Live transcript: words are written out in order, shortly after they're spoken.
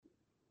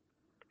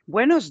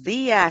Buenos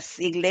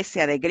días,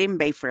 iglesia de Green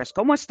Bay First.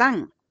 ¿Cómo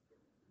están?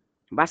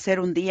 Va a ser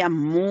un día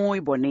muy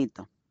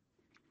bonito,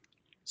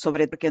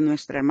 sobre todo que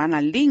nuestra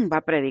hermana Lynn va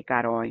a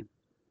predicar hoy.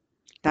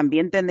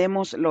 También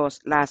tenemos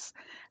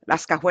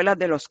las cajuelas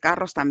de los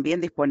carros también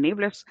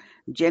disponibles,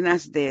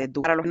 llenas de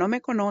dulces. Para los que no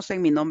me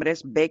conocen, mi nombre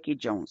es Becky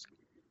Jones.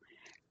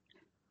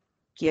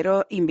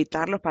 Quiero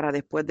invitarlos para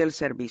después del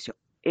servicio.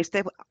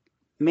 Este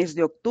mes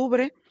de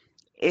octubre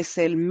es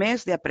el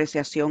mes de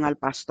apreciación al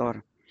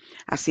pastor.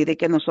 Así de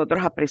que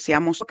nosotros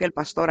apreciamos lo que el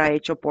pastor ha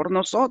hecho por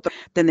nosotros.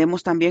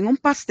 Tenemos también un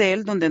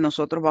pastel donde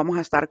nosotros vamos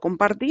a estar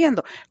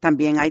compartiendo.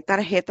 También hay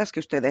tarjetas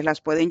que ustedes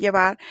las pueden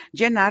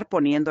llenar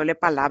poniéndole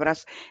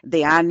palabras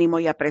de ánimo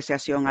y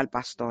apreciación al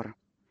pastor.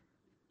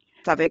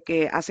 Sabe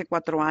que hace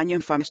 4 años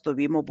en familia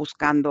estuvimos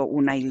buscando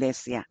una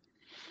iglesia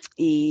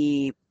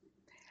y,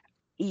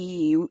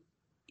 y,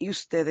 y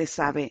ustedes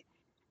saben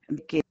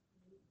que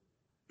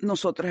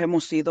nosotros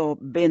hemos sido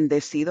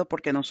bendecidos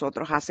porque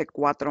nosotros hace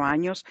 4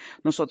 años,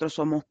 nosotros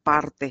somos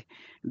parte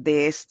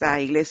de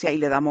esta iglesia y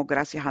le damos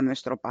gracias a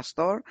nuestro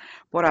pastor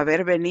por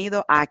haber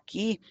venido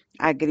aquí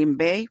a Green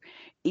Bay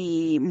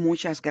y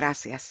muchas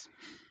gracias.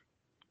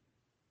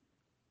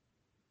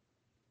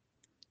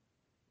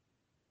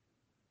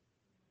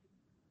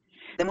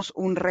 Tenemos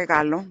un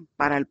regalo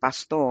para el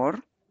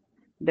pastor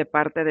de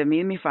parte de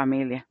mí y mi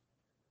familia.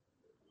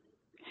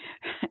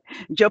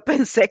 Yo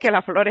pensé que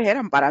las flores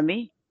eran para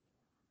mí.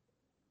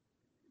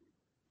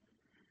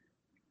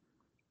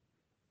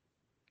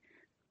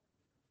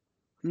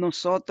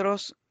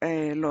 Nosotros,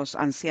 los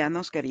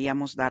ancianos,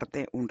 queríamos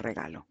darte un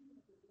regalo.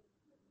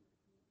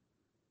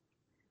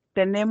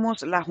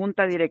 Tenemos la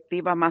junta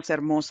directiva más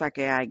hermosa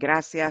que hay.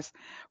 Gracias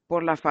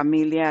por la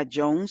familia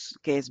Jones,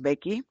 que es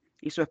Becky,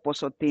 y su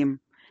esposo Tim.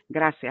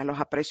 Gracias, los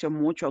aprecio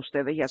mucho a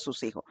ustedes y a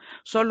sus hijos.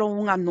 Solo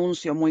un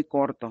anuncio muy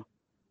corto.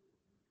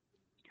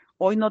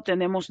 Hoy no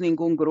tenemos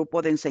ningún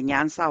grupo de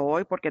enseñanza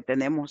hoy porque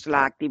tenemos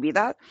la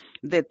actividad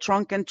de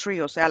Trunk and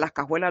Tree, o sea, las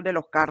cajuelas de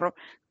los carros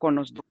con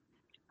los...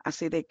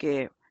 Así de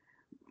que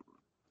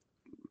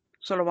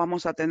solo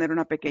vamos a tener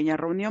una pequeña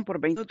reunión por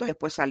 20 minutos y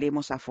después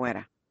salimos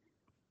afuera.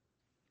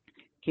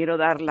 Quiero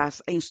dar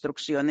las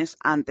instrucciones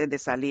antes de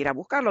salir a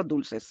buscar los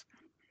dulces.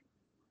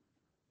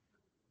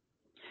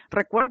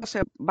 Recuerdo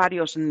hace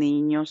varios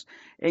niños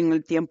en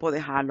el tiempo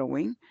de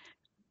Halloween.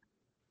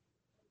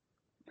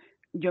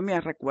 Yo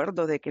me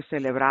recuerdo de que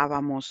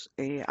celebrábamos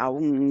a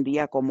un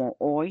día como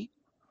hoy,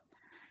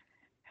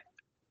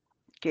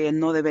 que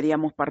no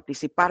deberíamos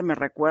participar. Me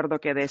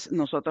recuerdo que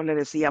nosotros le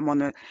decíamos,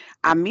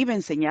 a mí me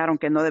enseñaron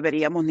que no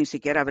deberíamos ni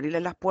siquiera abrirle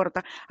las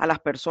puertas a las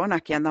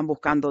personas que andan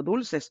buscando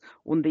dulces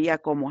un día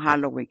como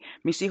Halloween.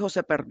 Mis hijos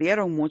se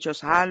perdieron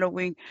muchos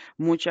Halloween,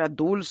 muchas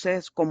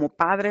dulces. Como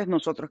padres,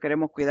 nosotros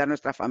queremos cuidar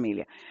nuestra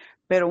familia.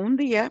 Pero un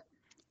día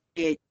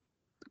que,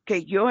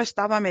 que yo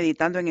estaba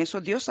meditando en eso,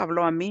 Dios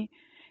habló a mí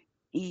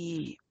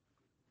y,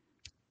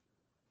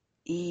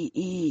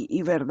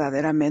 y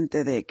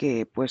verdaderamente de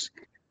que pues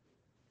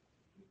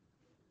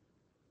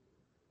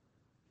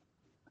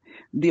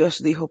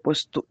Dios dijo,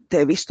 pues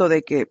te he visto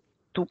de que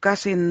tú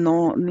casi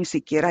no, ni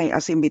siquiera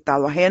has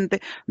invitado a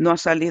gente, no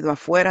has salido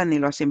afuera ni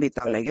lo has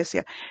invitado a la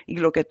iglesia. Y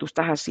lo que tú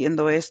estás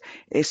haciendo es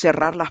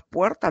cerrar las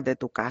puertas de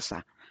tu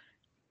casa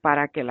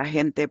para que la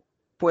gente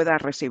pueda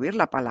recibir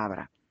la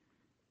palabra.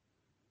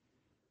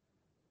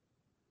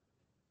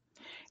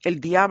 El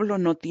diablo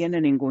no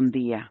tiene ningún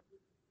día.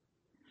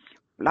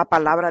 La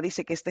palabra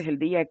dice que este es el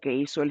día que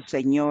hizo el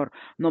Señor.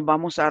 Nos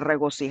vamos a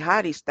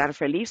regocijar y estar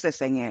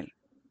felices en él.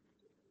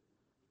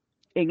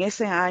 En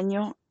ese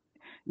año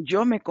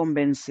yo me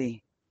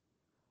convencí.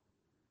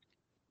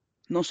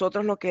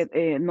 Nosotros lo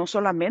que no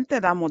solamente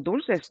damos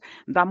dulces,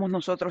 damos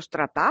nosotros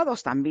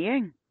tratados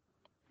también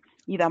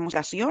y damos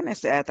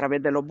acciones a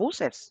través de los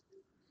buses.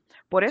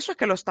 Por eso es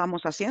que lo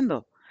estamos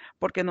haciendo,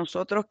 porque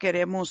nosotros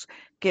queremos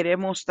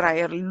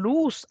traer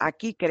luz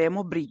aquí,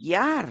 queremos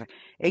brillar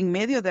en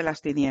medio de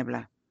las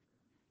tinieblas.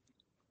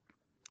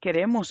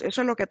 Queremos, eso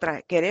es lo que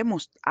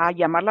queremos, a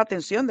llamar la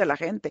atención de la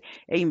gente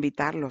e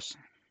invitarlos.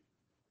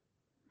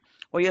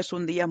 Hoy es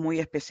un día muy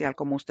especial,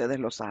 como ustedes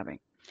lo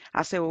saben.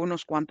 Hace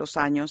unos cuantos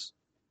años,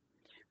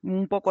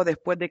 un poco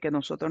después de que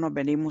nosotros nos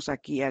venimos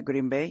aquí a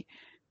Green Bay,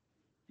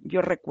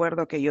 yo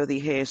recuerdo que yo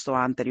dije esto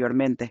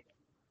anteriormente,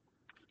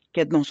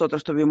 que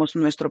nosotros tuvimos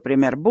nuestro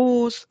primer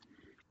bus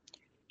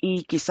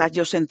y quizás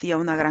yo sentía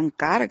una gran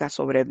carga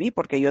sobre mí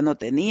porque yo no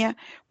tenía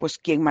pues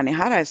quien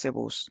manejara ese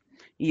bus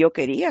y yo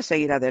quería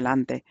seguir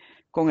adelante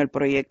con el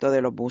proyecto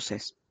de los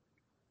buses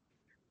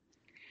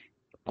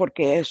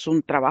porque es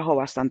un trabajo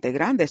bastante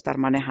grande estar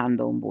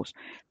manejando un bus.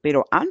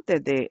 Pero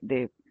antes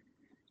de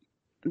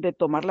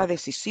tomar la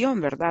decisión,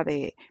 ¿verdad?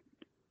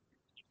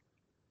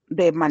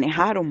 De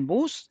manejar un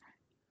bus,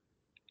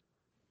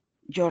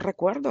 yo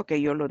recuerdo que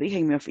yo lo dije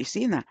en mi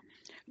oficina.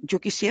 Yo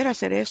quisiera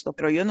hacer esto,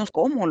 pero yo no sé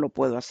cómo lo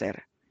puedo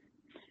hacer.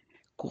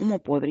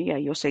 ¿Cómo podría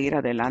yo seguir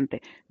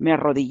adelante? Me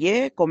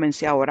arrodillé,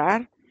 comencé a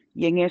orar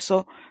y en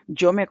eso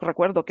yo me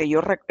recuerdo que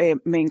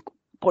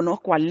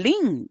conozco a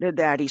Lynn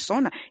desde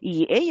Arizona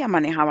y ella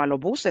manejaba los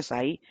buses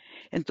ahí.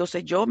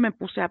 Entonces yo me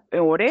puse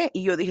oré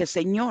y yo dije,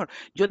 Señor,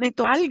 yo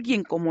necesito a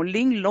alguien como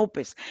Lynn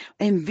López.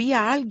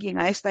 Envía a alguien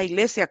a esta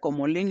iglesia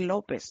como Lynn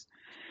López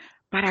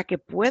para que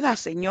pueda,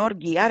 Señor,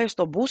 guiar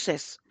estos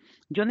buses.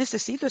 Yo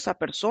necesito esa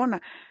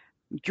persona.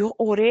 Yo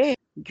oré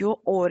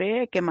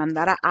que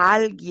mandara a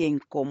alguien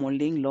como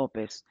Lynn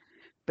López.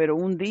 Pero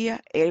un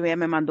día ella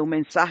me mandó un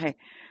mensaje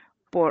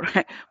por,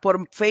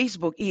 por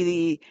Facebook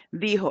y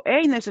dijo,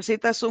 hey,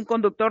 ¿necesitas un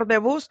conductor de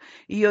bus?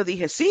 Y yo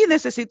dije, sí,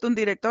 necesito un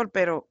director,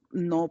 pero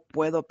no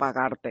puedo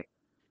pagarte.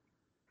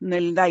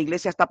 La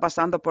iglesia está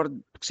pasando por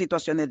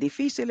situaciones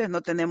difíciles,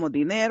 no tenemos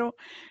dinero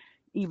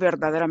y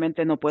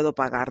verdaderamente no puedo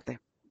pagarte.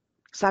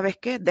 ¿Sabes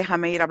qué?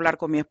 Déjame ir a hablar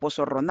con mi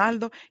esposo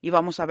Ronaldo y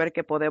vamos a ver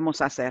qué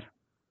podemos hacer.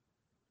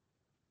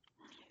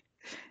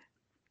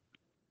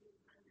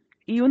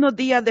 Y unos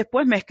días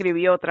después me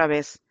escribió otra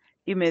vez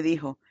y me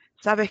dijo,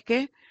 ¿sabes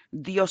qué?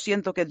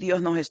 Siento que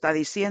Dios nos está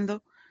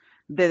diciendo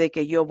desde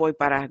que yo voy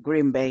para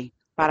Green Bay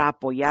para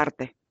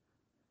apoyarte.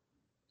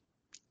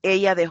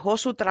 Ella dejó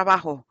su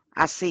trabajo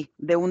así,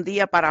 de un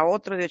día para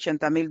otro, de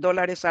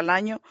 $80,000 al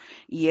año,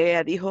 y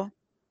ella dijo,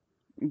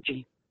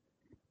 sí,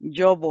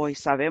 yo voy.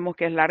 Sabemos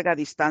que es larga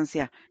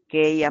distancia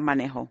que ella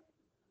manejó.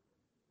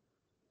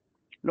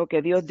 Lo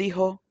que Dios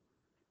dijo,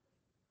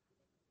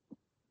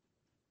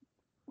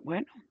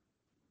 bueno,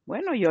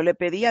 bueno, yo le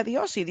pedí a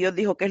Dios y Dios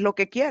dijo, ¿qué es lo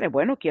que quiere?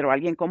 Bueno, quiero a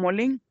alguien como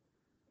Lynn.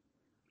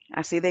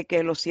 Así de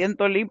que lo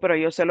siento, Lynn, pero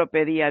yo se lo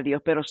pedí a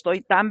Dios. Pero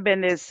estoy tan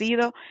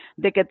bendecido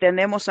de que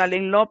tenemos a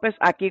Lynn López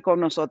aquí con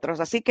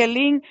nosotros. Así que,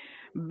 Lynn,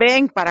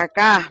 ven para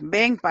acá,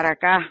 ven para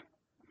acá.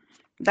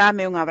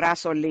 Dame un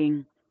abrazo,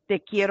 Lynn.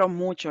 Te quiero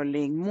mucho,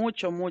 Lynn,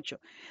 mucho, mucho.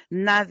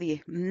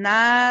 Nadie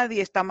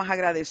está más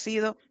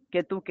agradecido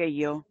que tú que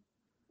yo.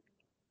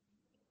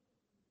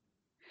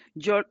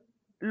 Yo,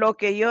 lo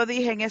que yo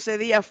dije en ese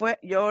día fue,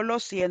 yo lo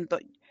siento,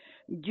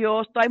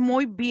 yo estoy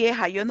muy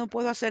vieja, yo no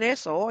puedo hacer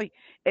eso hoy.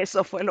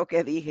 Eso fue lo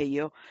que dije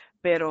yo,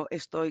 pero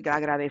estoy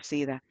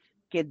agradecida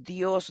que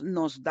Dios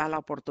nos da la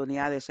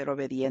oportunidad de ser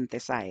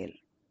obedientes a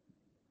Él.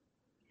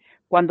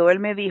 Cuando Él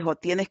me dijo,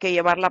 tienes que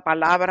llevar la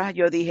palabra,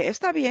 yo dije,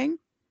 está bien.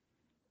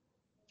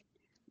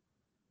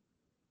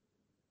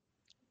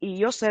 Y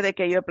yo sé de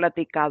que yo he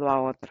platicado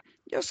a otra.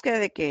 Yo sé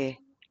de que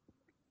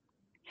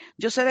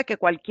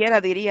cualquiera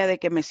diría de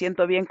que me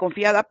siento bien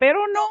confiada,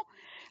 pero no.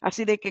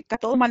 Así de que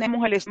todos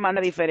manejamos el semana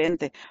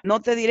diferente.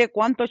 No te diré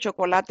cuánto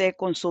chocolate he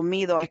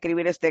consumido al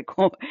escribir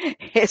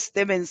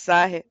este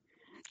mensaje.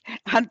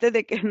 Antes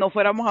de que nos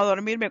fuéramos a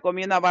dormir, me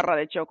comí una barra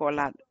de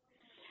chocolate.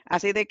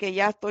 Así de que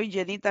ya estoy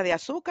llenita de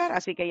azúcar,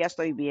 así que ya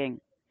estoy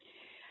bien.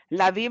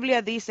 La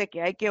Biblia dice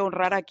que hay que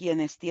honrar a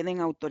quienes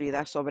tienen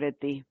autoridad sobre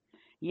ti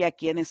y a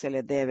quienes se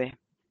les debe.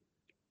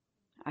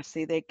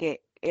 Así de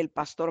que el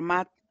pastor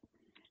Matt,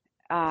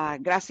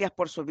 gracias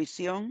por su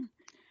visión.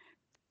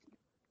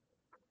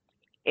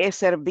 He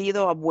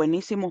servido a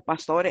buenísimos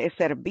pastores, he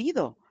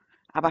servido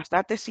a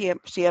bastantes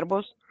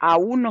siervos, a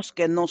unos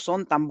que no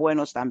son tan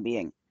buenos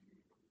también.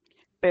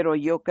 Pero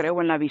yo creo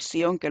en la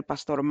visión que el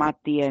pastor Matt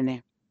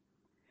tiene.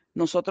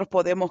 Nosotros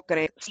podemos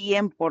creer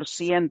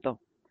 100%.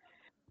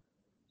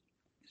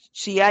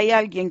 Si hay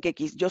alguien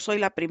yo soy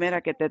la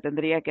primera que te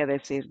tendría que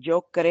decir,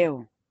 yo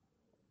creo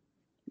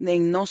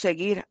en no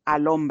seguir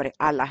al hombre,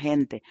 a la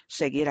gente,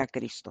 seguir a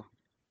Cristo.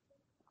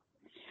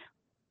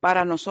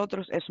 Para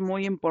nosotros es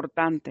muy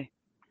importante,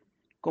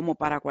 como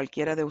para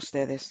cualquiera de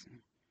ustedes.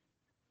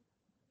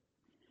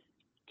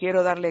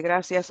 Quiero darle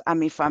gracias a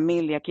mi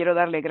familia, quiero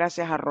darle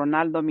gracias a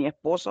Ronaldo, mi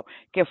esposo,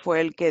 que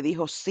fue el que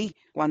dijo sí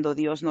cuando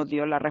Dios nos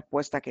dio la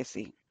respuesta que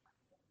sí.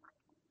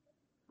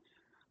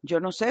 Yo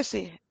no sé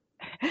si,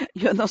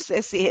 yo no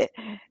sé si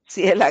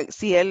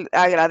él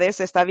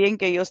agradece, está bien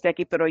que yo esté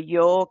aquí, pero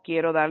yo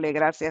quiero darle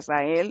gracias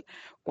a él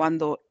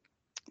cuando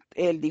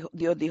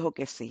Dios dijo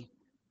que sí.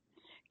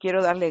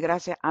 Quiero darle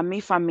gracias a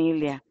mi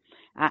familia,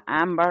 a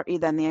Amber y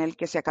Daniel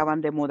que se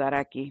acaban de mudar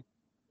aquí.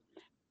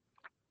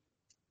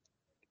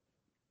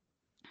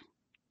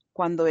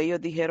 Cuando ellos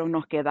dijeron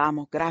nos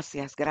quedamos,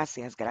 gracias,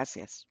 gracias,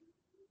 gracias.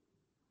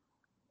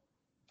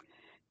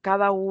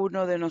 Cada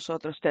uno de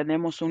nosotros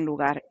tenemos un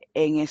lugar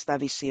en esta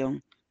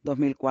visión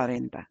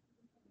 2040.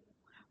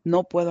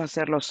 No puedo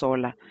hacerlo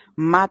sola.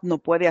 Matt no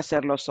puede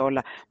hacerlo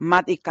sola.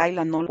 Matt y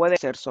Kyla no puede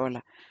hacer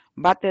sola.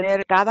 Va a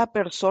tener cada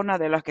persona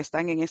de las que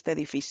están en este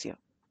edificio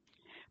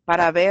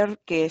para ver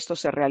que esto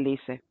se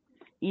realice.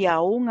 Y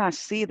aún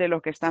así de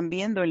los que están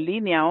viendo en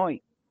línea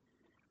hoy,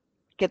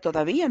 que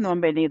todavía no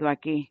han venido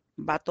aquí,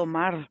 va a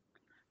tomar,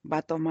 va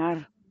a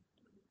tomar,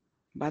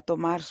 va a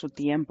tomar su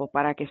tiempo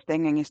para que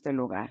estén en este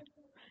lugar.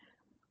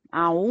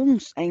 Aún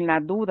en la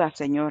duda,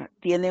 Señor,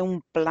 tiene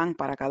un plan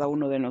para cada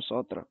uno de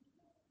nosotros.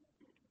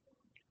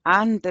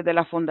 Antes de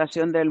la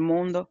fundación del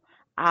mundo,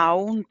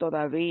 aún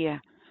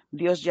todavía,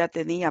 Dios ya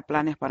tenía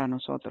planes para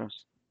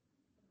nosotros.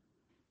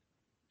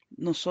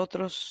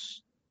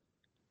 Nosotros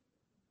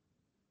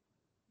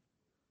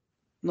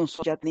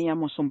ya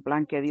teníamos un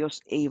plan que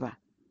Dios iba.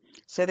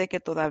 Sé de que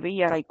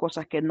todavía hay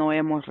cosas que no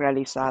hemos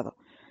realizado.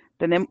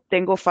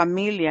 Tengo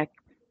familia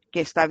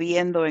que está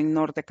viendo en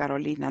Norte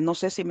Carolina. No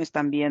sé si me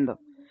están viendo.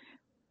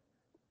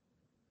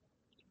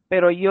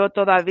 pero yo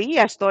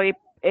todavía estoy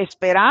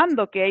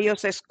esperando que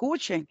ellos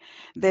escuchen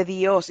de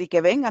Dios y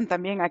que vengan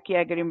también aquí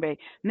a Green Bay.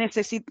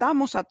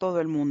 Necesitamos a todo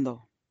el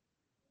mundo.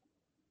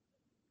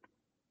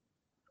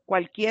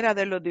 Cualquiera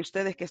de los de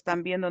ustedes que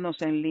están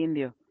viéndonos en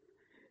línea.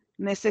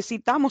 Te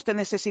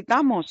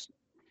necesitamos.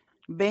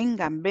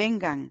 Vengan,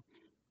 vengan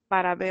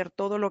para ver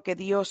todo lo que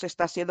Dios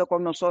está haciendo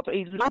con nosotros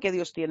y lo que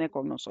Dios tiene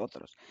con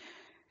nosotros.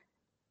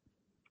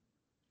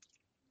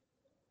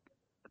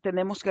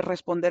 Tenemos que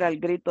responder al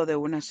grito de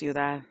una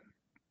ciudad.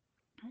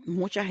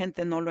 Mucha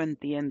gente no lo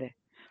entiende,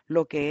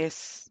 lo que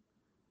es,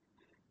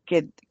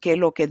 que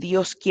lo que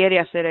Dios quiere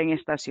hacer en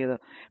esta ciudad.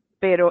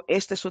 Pero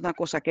esta es una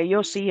cosa que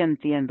yo sí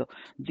entiendo.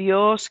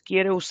 Dios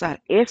quiere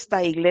usar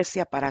esta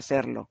iglesia para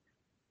hacerlo.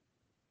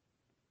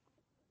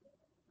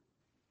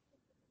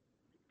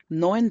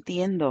 No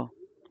entiendo,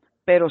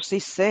 pero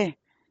sí sé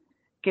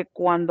que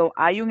cuando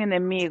hay un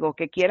enemigo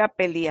que quiera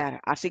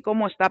pelear, así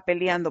como está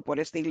peleando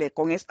por esta iglesia,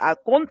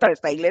 contra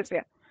esta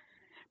iglesia,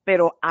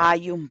 pero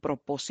hay un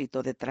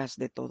propósito detrás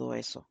de todo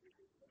eso.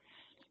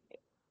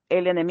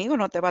 El enemigo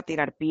no te va a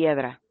tirar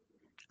piedra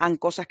en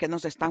cosas que no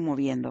se están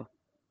moviendo.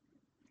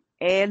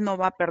 Él no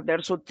va a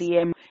perder su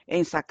tiempo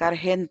en sacar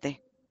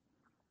gente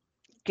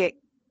que,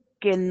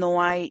 que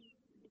no hay,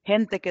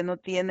 gente que no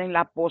tiene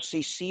la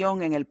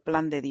posición en el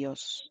plan de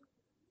Dios.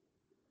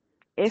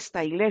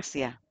 Esta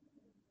iglesia,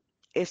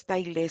 esta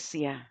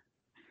iglesia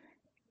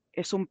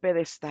es un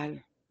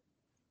pedestal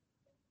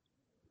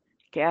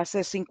que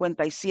hace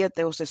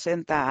 57 o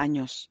 60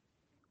 años.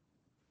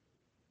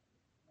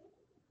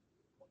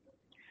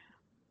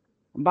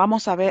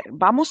 Vamos a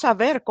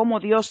ver cómo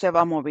Dios se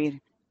va a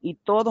mover y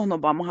todos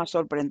nos vamos a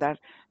sorprender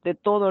de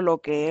todo lo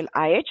que Él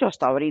ha hecho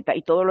hasta ahorita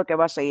y todo lo que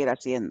va a seguir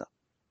haciendo.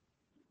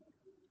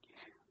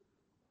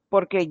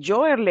 Porque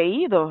yo he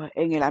leído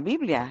en la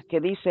Biblia que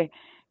dice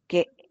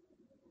que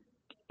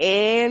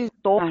Él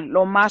toma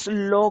lo más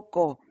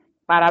loco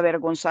para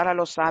avergonzar a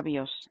los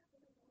sabios.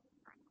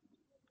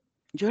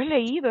 Yo he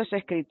leído esa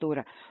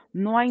escritura.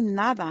 No hay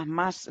nada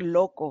más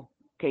loco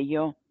que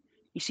yo.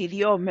 Y si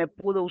Dios me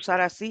pudo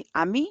usar así,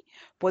 a mí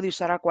puede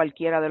usar a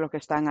cualquiera de los que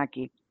están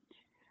aquí.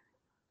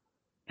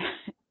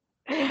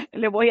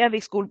 Le voy a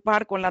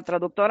disculpar con la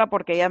traductora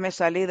porque ya me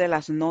salí de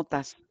las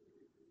notas.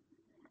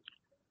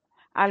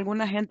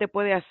 Alguna gente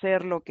puede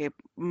hacer lo que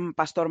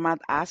Pastor Matt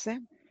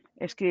hace,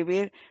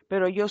 escribir,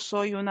 pero yo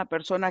soy una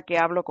persona que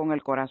hablo con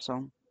el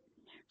corazón.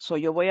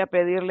 Yo voy a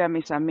pedirle a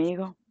mis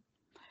amigos,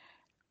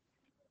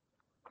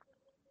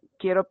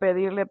 quiero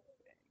pedirle,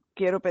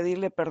 quiero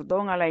pedirle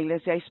perdón a la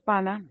iglesia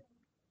hispana,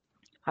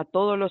 a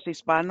todos los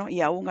hispanos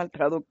y aún al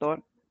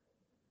traductor,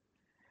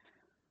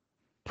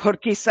 por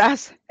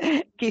quizás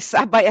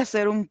vaya a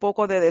ser un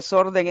poco de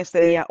desorden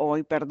este día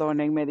hoy,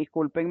 perdónenme,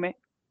 discúlpenme.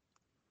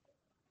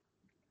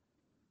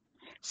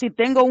 Si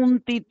tengo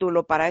un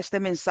título para este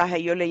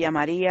mensaje, yo le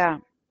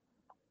llamaría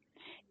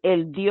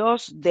El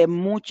Dios de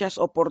muchas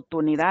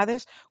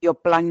oportunidades, cuyo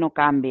plan no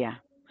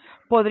cambia.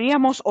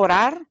 Podríamos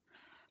orar,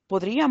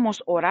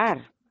 podríamos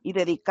orar y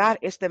dedicar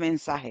este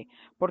mensaje,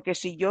 porque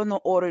si yo no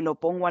oro y lo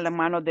pongo a la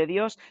mano de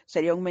Dios,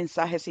 sería un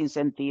mensaje sin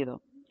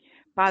sentido.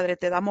 Padre,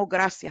 te damos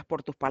gracias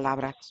por tus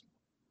palabras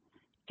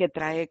que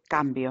trae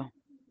cambio.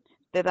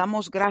 Te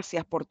damos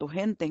gracias por tu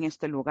gente en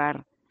este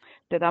lugar.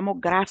 Te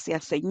damos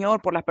gracias,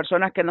 Señor, por las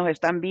personas que nos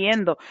están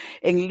viendo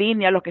en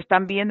línea, los que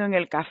están viendo en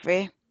el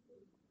café.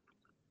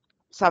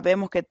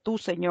 Sabemos que tú,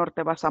 Señor,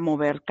 te vas a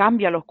mover.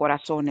 Cambia los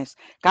corazones,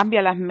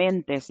 cambia las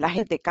mentes, la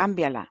gente,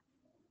 cámbiala.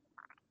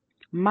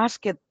 Más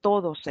que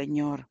todo,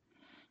 Señor,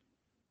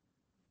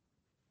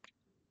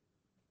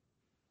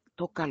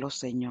 tócalo,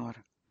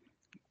 Señor.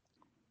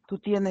 Tú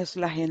tienes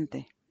la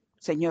gente.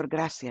 Señor,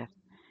 gracias.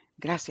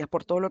 Gracias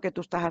por todo lo que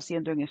tú estás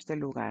haciendo en este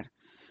lugar.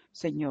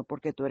 Señor,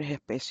 porque tú eres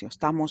especio.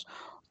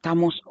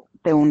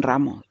 Te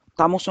honramos.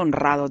 Estamos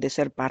honrados de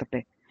ser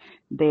parte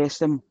de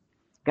ese.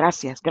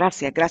 Gracias,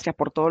 gracias, gracias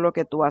por todo lo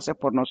que tú haces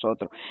por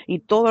nosotros y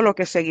todo lo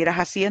que seguirás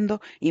haciendo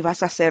y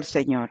vas a hacer,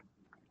 Señor.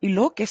 Y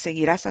lo que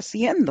seguirás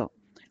haciendo.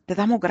 Te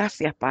damos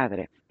gracias,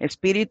 Padre.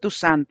 Espíritu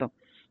Santo,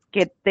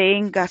 que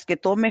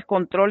tomes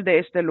control de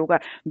este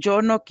lugar.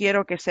 Yo no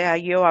quiero que sea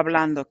yo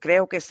hablando,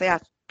 creo que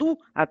seas tú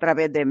a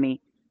través de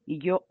mí. Y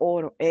yo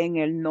oro en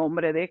el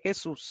nombre de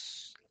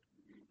Jesús.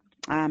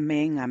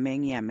 Amén,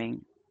 amén y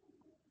amén.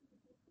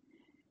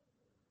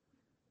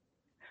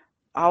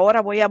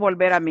 Ahora voy a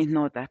volver a mis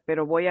notas,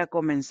 pero voy a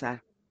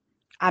comenzar.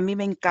 A mí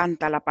me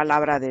encanta la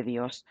palabra de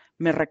Dios.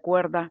 Me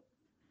recuerda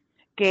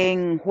que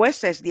en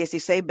Jueces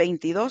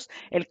 16:22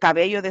 el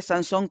cabello de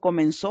Sansón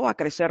comenzó a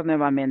crecer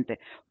nuevamente.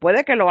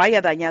 Puede que lo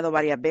haya dañado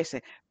varias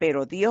veces,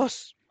 pero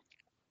Dios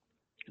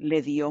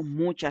le dio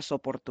muchas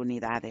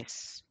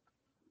oportunidades,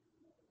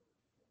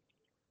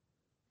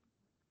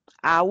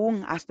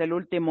 aún hasta el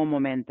último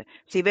momento.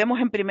 Si vemos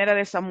en Primera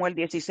de Samuel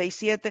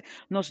 16:7,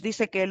 nos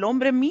dice que el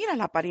hombre mira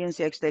la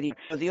apariencia exterior,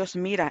 pero Dios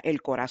mira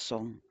el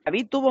corazón.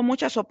 David tuvo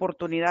muchas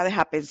oportunidades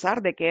a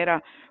pesar de que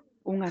era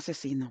un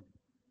asesino.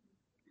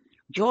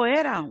 Yo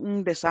era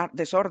un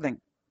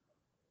desorden.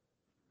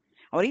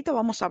 Ahorita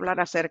vamos a hablar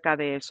acerca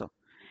de eso.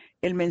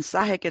 el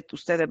mensaje que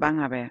ustedes van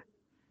a ver.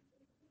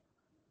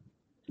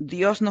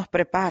 Dios nos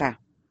prepara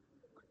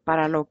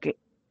para lo que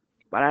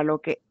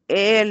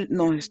Él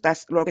nos está,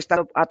 lo que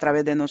está a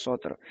través de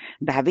nosotros.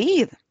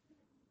 David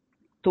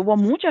tuvo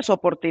muchas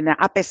oportunidades,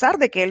 a pesar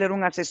de que él era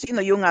un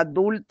asesino y un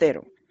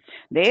adúltero.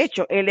 De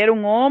hecho, él era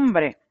un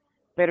hombre,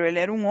 pero él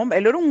era un hombre,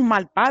 él era un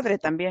mal padre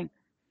también.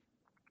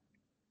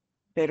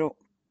 Pero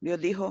Dios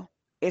dijo,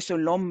 es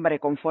el hombre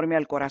conforme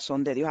al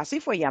corazón de Dios.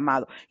 Así fue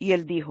llamado. Y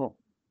él dijo,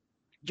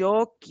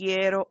 yo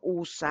quiero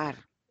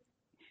usar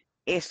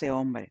ese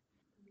hombre.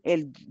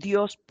 El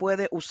Dios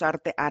puede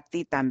usarte a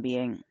ti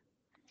también.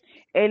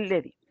 Él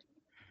le dijo,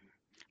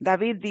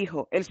 David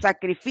dijo, el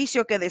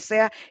sacrificio que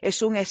desea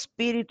es un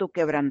espíritu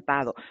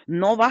quebrantado.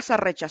 No vas a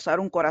rechazar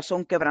un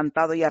corazón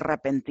quebrantado y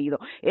arrepentido.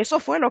 Eso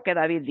fue lo que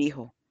David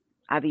dijo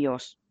a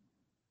Dios.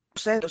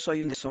 Yo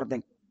soy un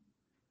desorden.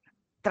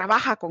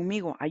 Trabaja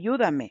conmigo,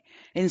 ayúdame,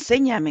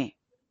 enséñame.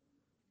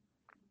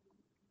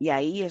 Y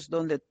ahí es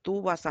donde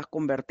tú vas a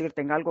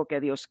convertirte en algo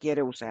que Dios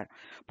quiere usar.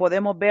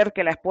 Podemos ver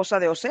que la esposa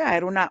de Osea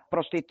era una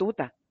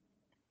prostituta.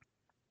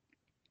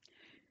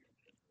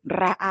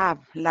 Raab,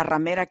 la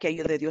ramera que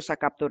ayudó a Dios a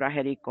capturar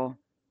Jericó.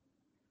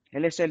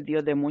 Él es el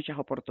Dios de muchas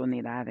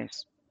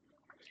oportunidades.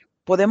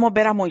 Podemos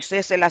ver a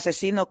Moisés, el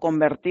asesino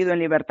convertido en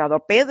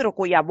libertador. Pedro,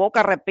 cuya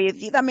boca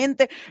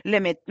repetidamente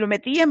lo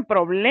metía en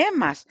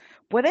problemas.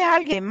 ¿Puede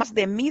alguien más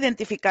de mí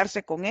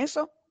identificarse con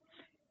eso?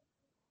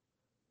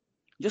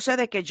 Yo sé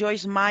de que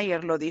Joyce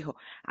Meyer lo dijo.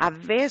 A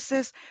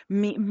veces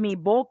mi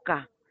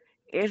boca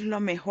es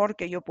lo mejor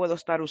que yo puedo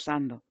estar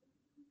usando.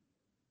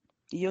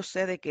 Y yo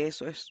sé de que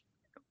eso es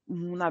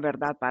una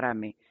verdad para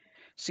mí.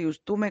 Si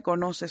tú me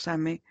conoces a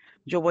mí,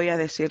 yo voy a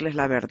decirles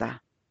la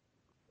verdad.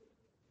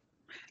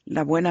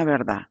 La buena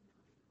verdad.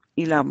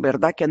 Y la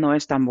verdad que no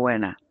es tan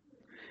buena.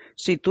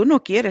 Si tú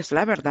no quieres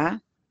la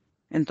verdad,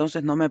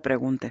 entonces no me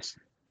preguntes.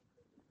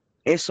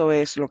 Eso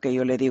es lo que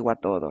yo le digo a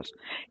todos.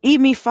 Y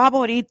mi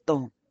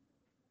favorito,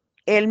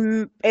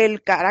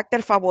 el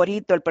carácter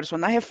favorito, el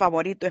personaje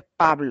favorito es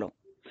Pablo,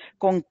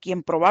 con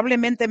quien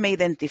probablemente me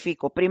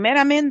identifico.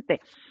 Primeramente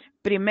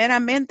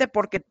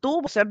porque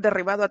tuvo que ser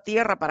derribado a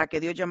tierra para que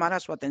Dios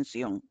llamara su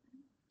atención.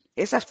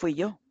 Esa fui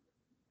yo.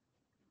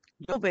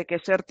 Yo tuve que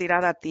ser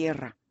tirada a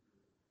tierra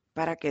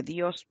para que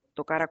Dios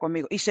tocara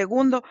conmigo. Y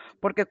segundo,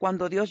 porque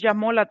cuando Dios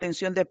llamó la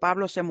atención de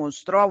Pablo, se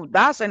mostró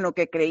audaz en lo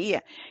que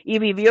creía y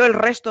vivió el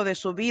resto de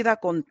su vida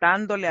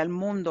contándole al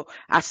mundo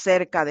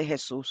acerca de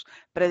Jesús,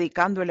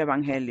 predicando el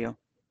Evangelio.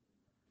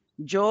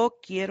 Yo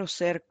quiero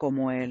ser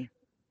como él.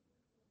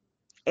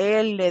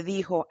 Él le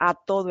dijo a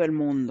todo el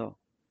mundo,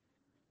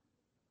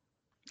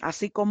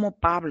 así como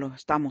Pablo,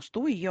 estamos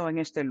tú y yo en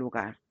este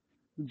lugar.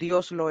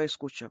 Dios lo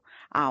escuchó.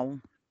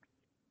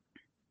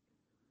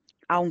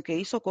 Aunque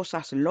hizo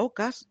cosas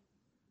locas,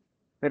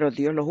 pero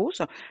Dios los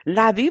usa.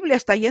 La Biblia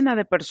está llena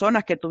de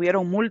personas que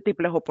tuvieron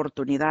múltiples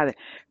oportunidades.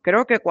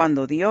 Creo que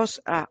cuando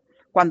Dios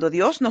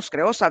nos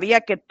creó, sabía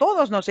que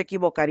todos nos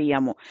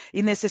equivocaríamos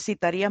y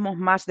necesitaríamos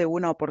más de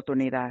una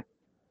oportunidad.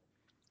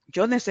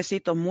 Yo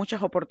necesito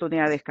muchas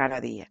oportunidades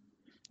cada día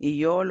y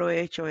yo lo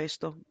he hecho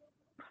esto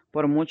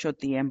por mucho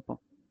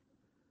tiempo.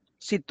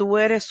 Si tú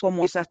eres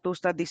como esas, tú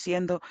estás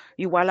diciendo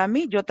igual a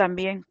mí, yo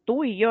también.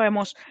 Tú y yo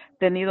hemos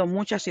tenido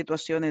muchas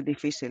situaciones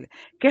difíciles.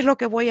 ¿Qué es lo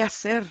que voy a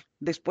hacer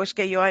después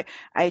que yo he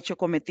hecho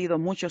cometido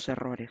muchos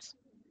errores?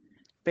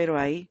 Pero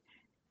ahí,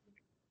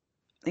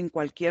 en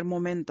cualquier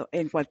momento,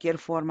 en cualquier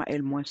forma,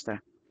 Él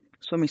muestra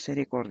su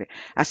misericordia.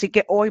 Así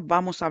que hoy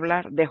vamos a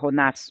hablar de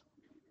Jonás.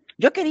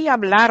 Yo quería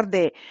hablar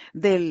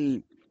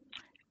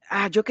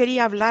yo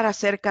quería hablar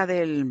acerca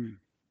del,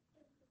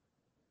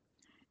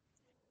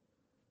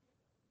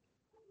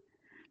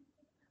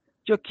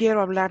 yo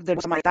quiero hablar del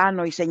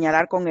samaritano y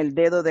señalar con el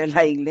dedo de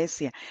la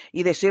iglesia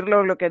y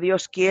decirle lo que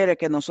Dios quiere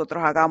que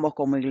nosotros hagamos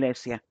como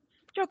iglesia.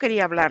 Yo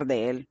quería hablar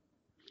de él,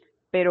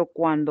 pero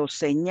cuando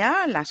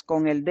señalas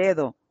con el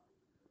dedo,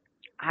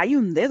 hay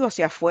un dedo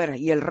hacia afuera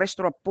y el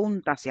resto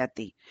apunta hacia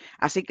ti.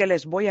 Así que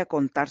les voy a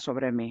contar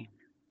sobre mí.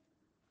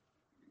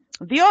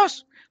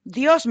 Dios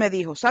me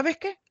dijo, ¿sabes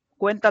qué?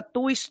 Cuenta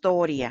tu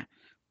historia.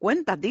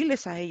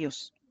 Diles a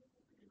ellos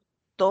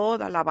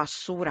toda la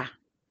basura.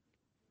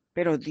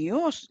 Pero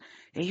Dios,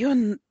 ellos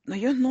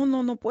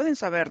no pueden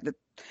saber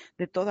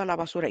de toda la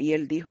basura. Y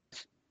él dijo,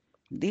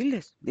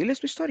 diles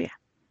tu historia.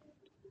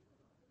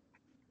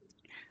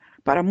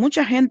 Para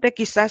mucha gente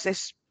quizás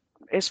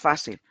es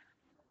fácil.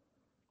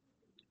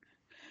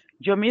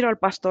 Yo miro al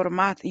pastor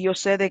Matt y yo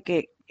sé de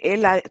que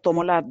él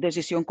tomó la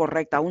decisión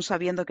correcta, aún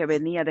sabiendo que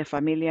venía de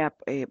familia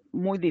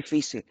muy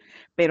difícil,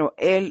 pero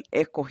él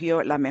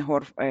escogió la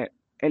mejor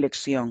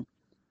elección.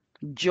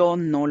 Yo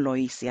no lo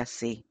hice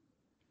así.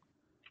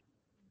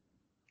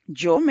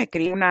 Yo me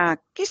crié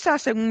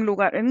quizás en un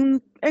lugar,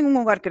 en un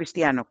hogar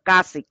cristiano,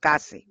 casi.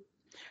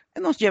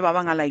 Nos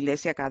llevaban a la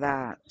iglesia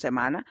cada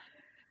semana.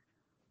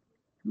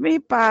 Mi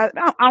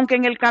padre, aunque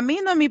en el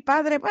camino mi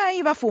padre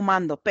iba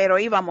fumando, pero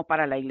íbamos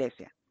para la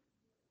iglesia.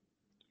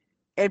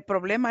 El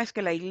problema es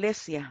que la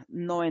iglesia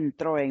no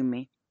entró en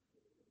mí.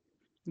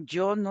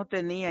 Yo no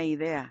tenía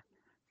idea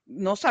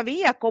no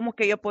sabía cómo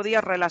que yo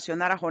podía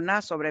relacionar a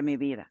Jonás sobre mi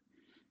vida.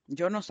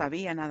 Yo no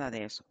sabía nada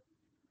de eso.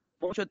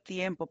 Mucho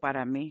tiempo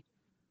para mí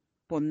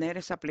poner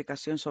esa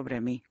aplicación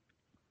sobre mí.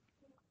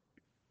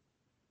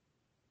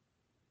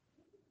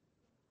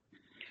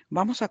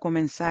 Vamos a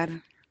comenzar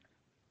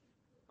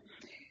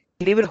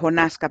el libro de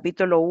Jonás,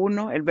 capítulo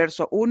 1, el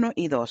verso 1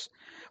 y 2.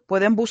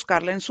 Pueden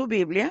buscarla en su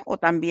Biblia o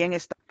también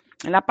está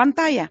en la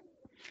pantalla.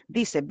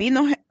 Dice,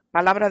 vino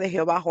palabra de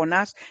Jehová a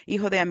Jonás,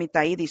 hijo de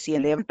Amitai,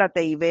 diciendo,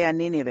 levántate y ve a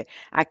Nínive,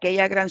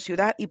 aquella gran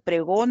ciudad, y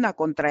pregona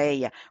contra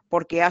ella,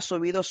 porque ha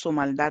subido su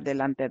maldad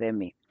delante de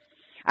mí.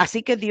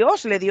 Así que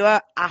Dios le dio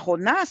a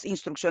Jonás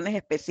instrucciones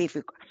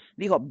específicas.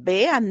 Dijo,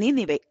 ve a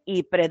Nínive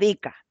y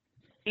predica.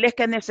 Les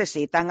que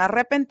necesitan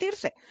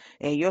arrepentirse.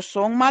 Ellos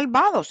son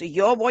malvados y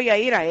yo voy a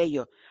ir a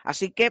ellos.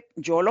 Así que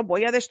yo los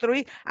voy a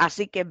destruir.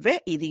 Así que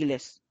ve y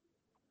diles.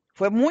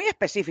 Fue muy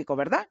específico,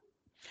 ¿verdad?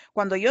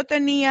 Cuando yo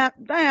tenía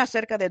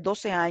cerca de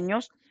 12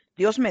 años,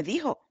 Dios me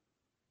dijo,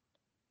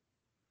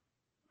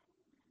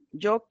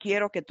 yo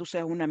quiero que tú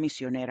seas una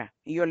misionera.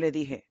 Y yo le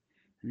dije,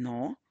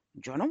 no,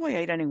 yo no voy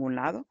a ir a ningún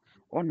lado.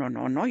 Oh, no,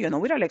 no, no, yo no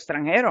voy a ir al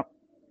extranjero.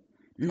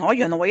 No,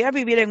 yo no voy a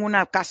vivir en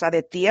una casa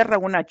de tierra,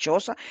 en una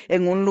choza,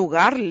 en un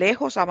lugar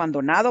lejos,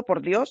 abandonado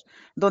por Dios,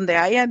 donde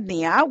haya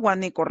ni agua,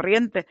 ni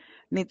corriente,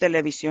 ni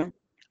televisión.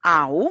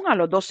 Aún a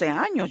los 12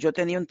 años yo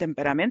tenía un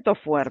temperamento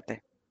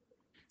fuerte.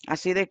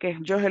 Así de que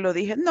yo se lo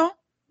dije, no,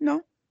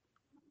 no,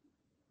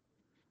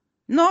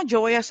 no,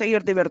 yo voy a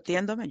seguir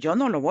divirtiéndome, yo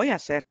no lo voy a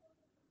hacer.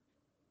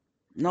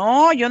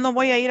 No, yo no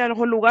voy a ir a los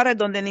lugares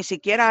donde ni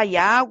siquiera hay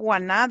agua,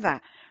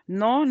 nada.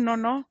 No, no,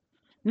 no.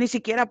 Ni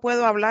siquiera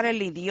puedo hablar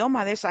el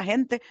idioma de esa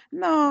gente.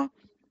 No,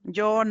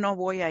 yo no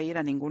voy a ir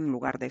a ningún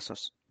lugar de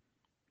esos.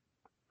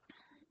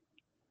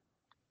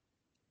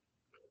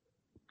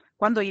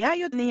 Cuando ya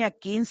yo tenía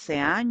 15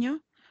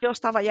 años, yo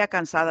estaba ya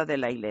cansada de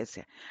la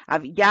iglesia.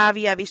 Ya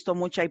había visto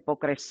mucha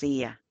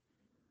hipocresía,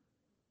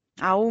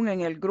 aún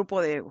en el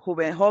grupo de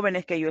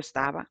jóvenes que yo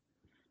estaba.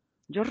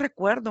 Yo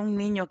recuerdo un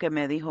niño que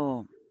me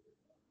dijo,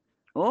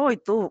 oh, y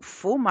tú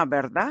fumas,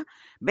 ¿verdad?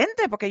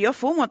 Vente, porque yo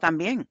fumo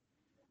también.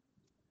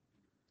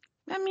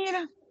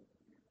 Mira,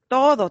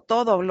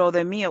 todo lo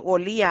de mí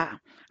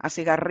olía a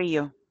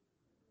cigarrillo.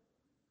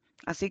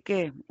 Así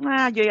que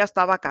yo ya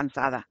estaba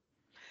cansada.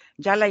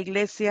 Ya la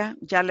iglesia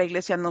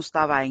no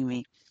estaba en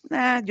mí.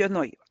 Yo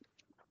no iba.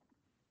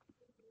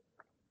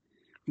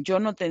 Yo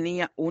no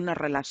tenía una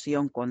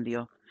relación con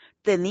Dios.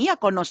 Tenía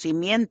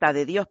conocimiento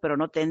de Dios, pero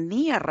no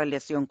tenía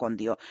relación con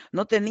Dios.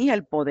 No tenía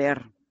el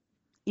poder.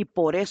 Y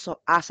por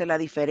eso hace la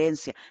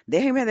diferencia.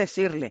 Déjeme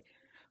decirle,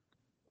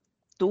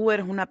 tú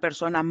eres una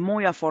persona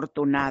muy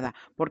afortunada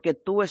porque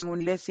tú eres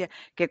una iglesia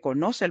que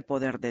conoce el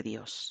poder de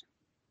Dios.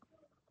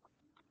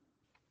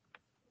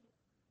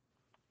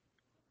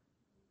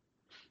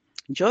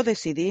 Yo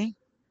decidí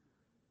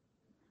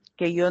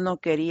que yo no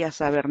quería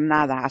saber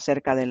nada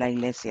acerca de la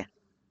iglesia.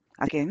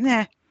 Así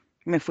que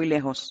me fui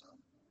lejos.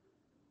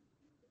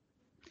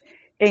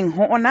 En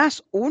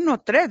Jonás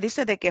 1:3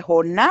 dice de que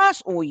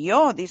Jonás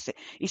huyó, dice,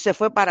 y se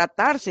fue para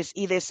Tarsis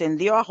y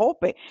descendió a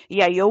Jope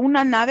y halló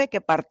una nave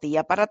que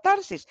partía para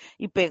Tarsis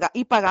y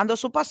pagando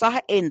su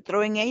pasaje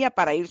entró en ella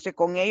para irse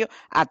con ellos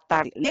a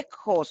Tarsis,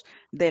 lejos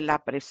de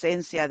la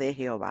presencia de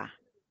Jehová.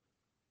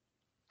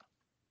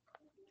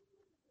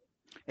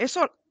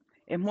 Eso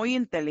es muy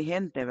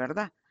inteligente,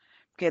 ¿verdad?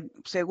 Que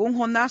según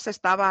Jonás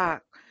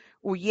estaba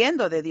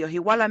huyendo de Dios,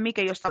 igual a mí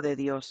que yo estaba de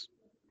Dios.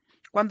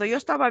 Cuando yo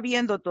estaba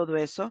viendo todo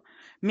eso,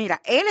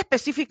 mira, él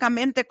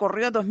específicamente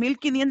corrió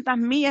 2.500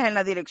 millas en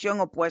la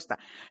dirección opuesta,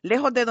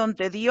 lejos de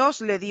donde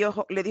Dios le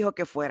dijo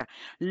que fuera,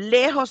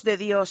 lejos de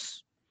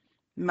Dios.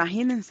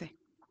 Imagínense,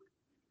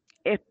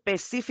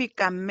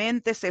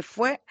 específicamente se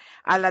fue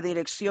a la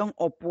dirección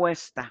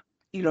opuesta.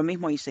 Y lo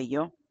mismo hice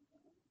yo.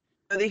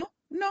 Yo dije,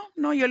 no,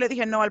 no, yo le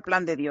dije no al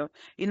plan de Dios.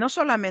 Y no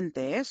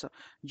solamente eso,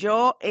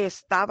 yo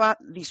estaba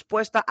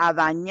dispuesta a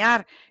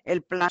dañar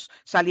el plan.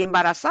 Salí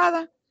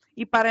embarazada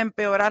y para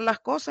empeorar las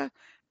cosas,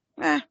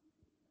 eh,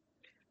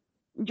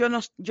 yo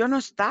no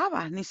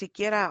estaba, ni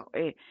siquiera,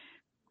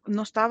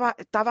 no estaba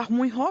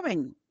muy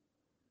joven.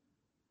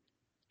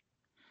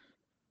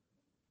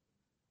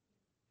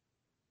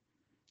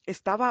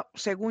 Estaba,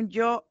 según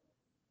yo,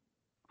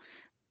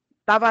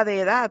 estaba de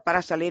edad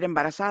para salir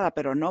embarazada,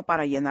 pero no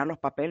para llenar los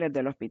papeles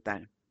del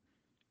hospital.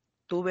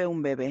 Tuve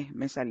un bebé,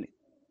 me salí.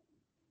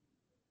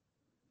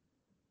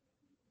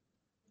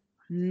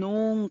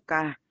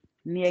 Nunca,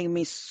 ni en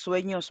mis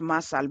sueños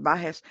más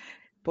salvajes,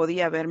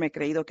 podía haberme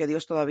creído que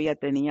Dios todavía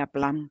tenía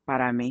plan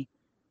para mí.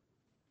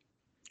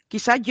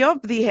 Quizás yo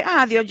dije,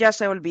 Dios ya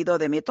se olvidó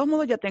de mí. De todos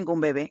modos, ya tengo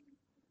un bebé.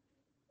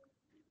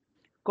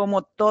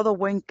 Como todo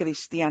buen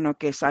cristiano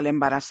que sale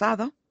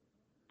embarazado,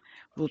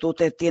 tú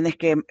te tienes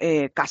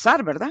que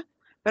casar, ¿verdad?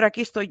 Pero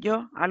aquí estoy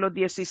yo, a los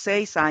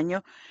 16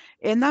 años,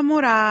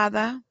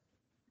 enamorada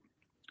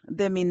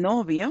de mi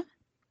novio.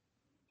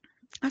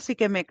 Así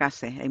que me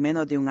casé en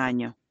menos de un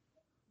año.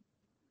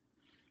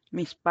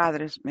 Mis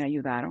padres me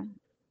ayudaron.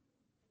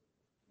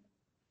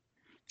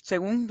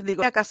 Según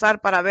digo, voy a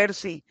casar para ver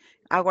si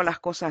hago las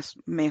cosas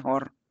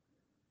mejor.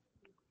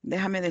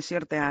 Déjame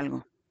decirte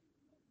algo.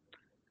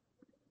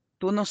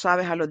 Tú no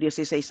sabes a los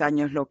 16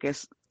 años lo que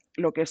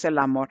es el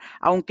amor.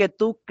 Aunque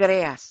tú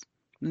creas,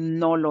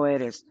 no lo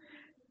eres.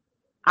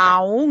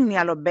 Aún ni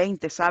a los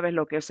 20 sabes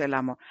lo que es el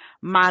amor.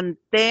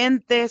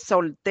 Mantente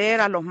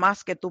soltera lo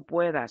más que tú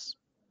puedas.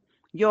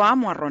 Yo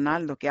amo a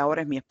Ronaldo, que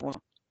ahora es mi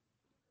esposo.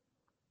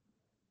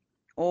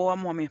 Oh,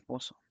 amo a mi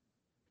esposo.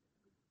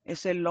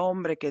 Es el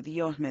hombre que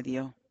Dios me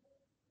dio.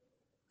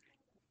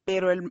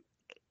 Pero el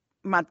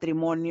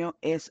matrimonio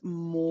es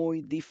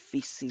muy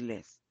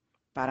difícil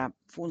para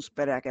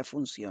que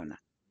funcione.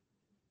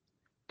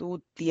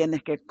 Tú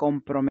tienes que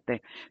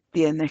comprometerte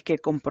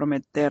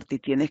y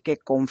tienes que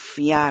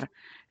confiar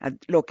en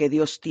lo que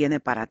Dios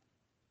tiene para ti.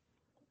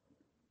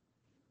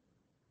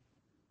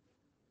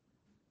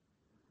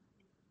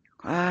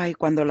 Ay,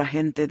 cuando la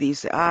gente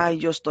dice, ay,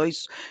 yo estoy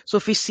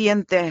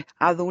suficiente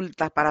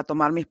adulta para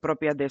tomar mis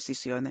propias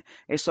decisiones.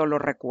 Eso lo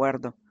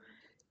recuerdo.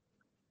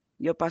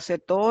 Yo pasé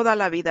toda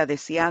la vida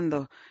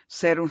deseando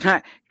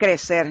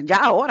crecer.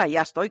 Ahora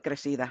ya estoy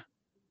crecida.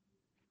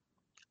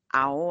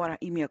 Ahora,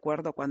 y me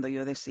acuerdo cuando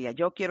yo decía,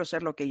 yo quiero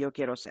ser lo que yo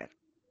quiero ser.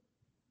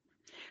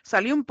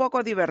 Salió un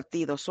poco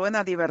divertido,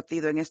 suena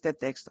divertido en este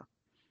texto.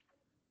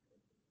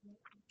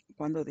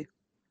 Cuando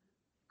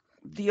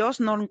Dios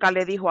nunca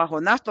le dijo a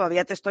Jonás,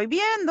 todavía te estoy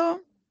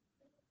viendo.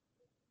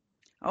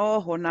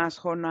 Oh, Jonás,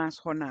 Jonás,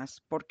 Jonás,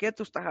 ¿por qué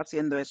tú estás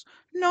haciendo eso?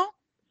 No,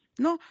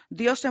 no,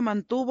 Dios se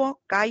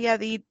mantuvo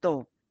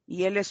calladito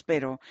y él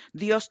esperó.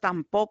 Dios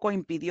tampoco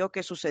impidió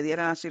que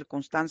sucediera la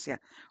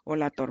circunstancia o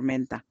la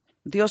tormenta.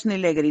 Dios ni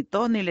le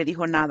gritó ni le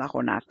dijo nada a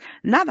Jonás.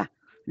 Nada,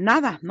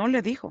 nada, no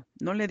le dijo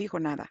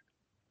nada.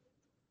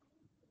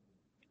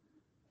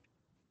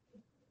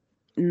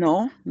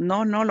 No,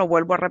 no, no, lo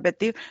vuelvo a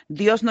repetir.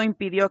 Dios no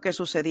impidió que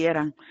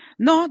sucedieran.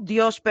 No,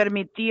 Dios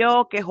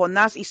permitió que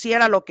Jonás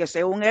hiciera lo que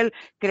según él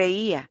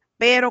creía.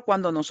 Pero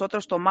cuando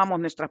nosotros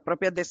tomamos nuestras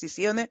propias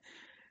decisiones,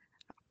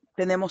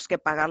 tenemos que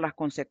pagar las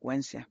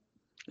consecuencias.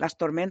 Las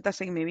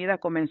tormentas en mi vida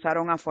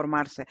comenzaron a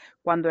formarse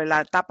cuando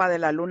la etapa de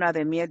la luna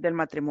de miel del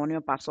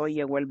matrimonio pasó y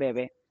llegó el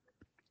bebé.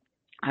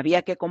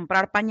 Había que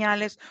comprar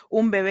pañales,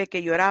 un bebé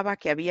que lloraba,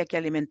 que había que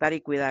alimentar y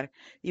cuidar,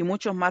 y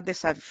muchos más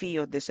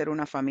desafíos de ser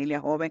una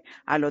familia joven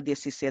a los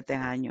 17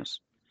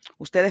 años.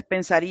 Ustedes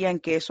pensarían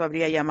que eso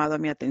habría llamado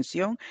mi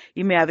atención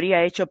y me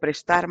habría hecho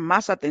prestar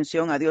más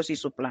atención a Dios y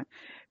su plan,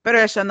 pero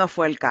ese no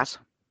fue el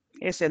caso.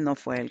 Ese no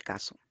fue el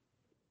caso.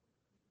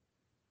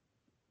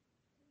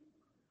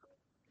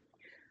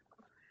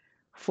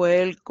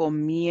 Fue el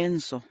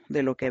comienzo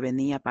de lo que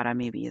venía para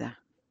mi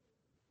vida.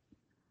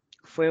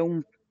 Fue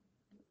un,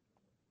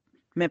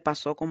 me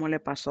pasó como le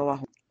pasó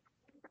a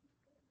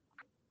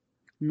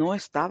no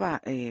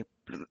estaba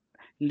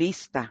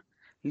lista,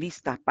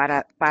 lista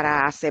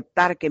para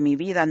aceptar que mi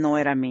vida no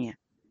era mía.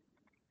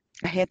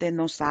 La gente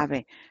no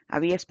sabe.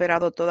 Había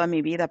esperado toda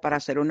mi vida para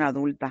ser una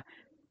adulta,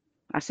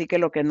 así que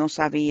lo que no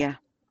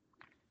sabía,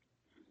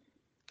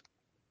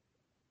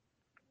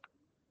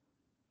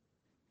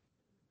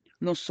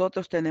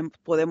 nosotros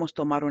podemos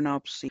tomar una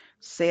opción,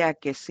 sea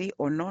que sí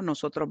o no,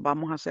 nosotros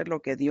vamos a hacer lo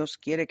que Dios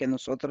quiere que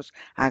nosotros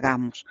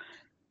hagamos.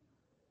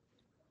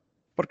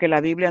 Porque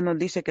la Biblia nos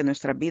dice que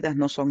nuestras vidas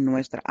no son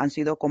nuestras, han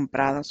sido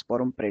compradas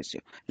por un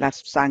precio, la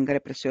sangre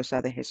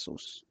preciosa de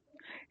Jesús.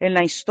 En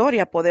la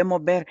historia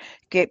podemos ver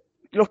que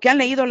los que han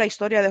leído la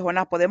historia de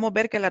Jonás, podemos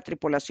ver que la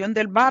tripulación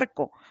del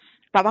barco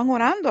estaban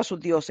orando a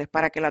sus dioses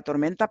para que la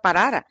tormenta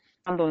parara.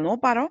 Cuando no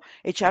paró,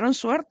 echaron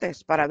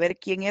suertes para ver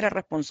quién era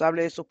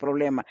responsable de sus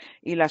problemas.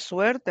 Y la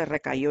suerte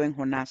recayó en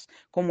Jonás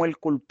como el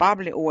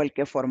culpable o el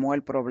que formó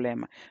el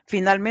problema.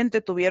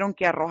 Finalmente tuvieron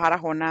que arrojar a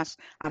Jonás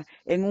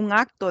en un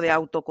acto de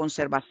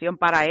autoconservación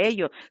para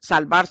ellos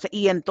salvarse.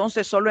 Y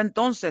entonces, solo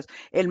entonces,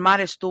 el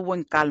mar estuvo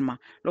en calma.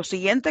 Lo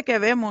siguiente que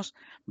vemos,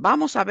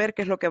 vamos a ver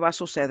qué es lo que va a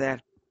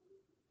suceder.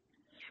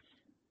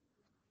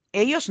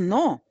 Ellos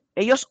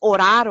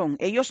oraron,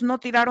 ellos no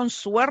tiraron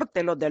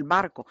suerte los del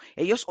barco,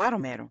 ellos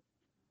oraron primero,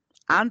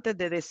 antes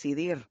de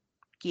decidir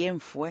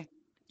quién fue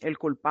el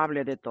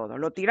culpable de todo.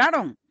 Lo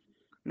tiraron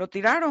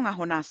a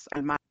Jonás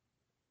al mar.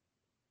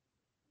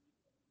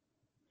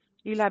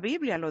 Y la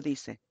Biblia lo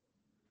dice.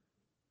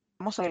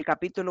 Vamos al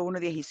capítulo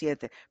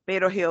 1:17.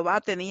 Pero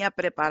Jehová tenía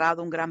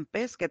preparado un gran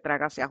pez que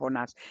tragase a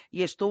Jonás.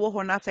 Y estuvo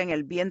Jonás en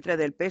el vientre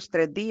del pez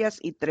 3 días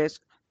y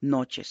 3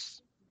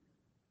 noches.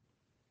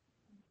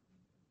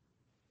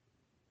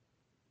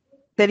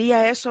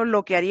 ¿Sería eso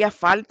lo que haría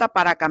falta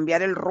para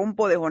cambiar el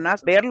rumbo de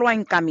Jonás? ¿Verlo a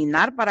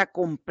encaminar para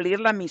cumplir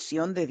la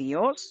misión de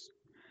Dios?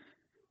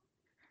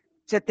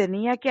 ¿Se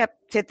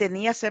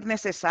tenía ser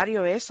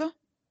necesario eso?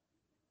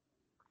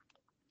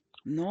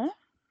 No,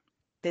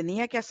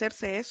 tenía que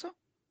hacerse eso.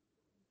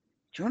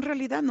 Yo en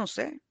realidad no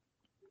sé.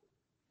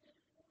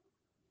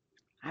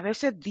 A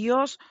veces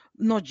Dios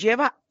nos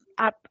lleva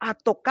a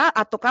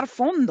tocar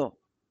fondo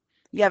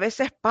y a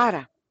veces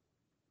para.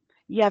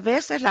 Y a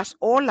veces las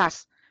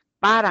olas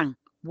paran,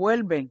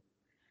 vuelven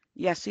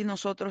y así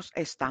nosotros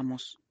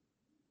estamos.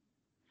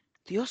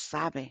 Dios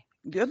sabe,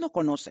 Dios nos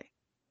conoce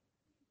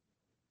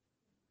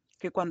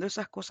que cuando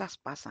esas cosas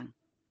pasan,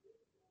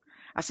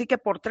 Así que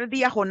por 3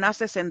 días Jonás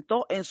se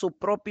sentó en su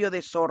propio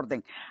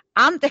desorden,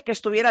 antes que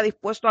estuviera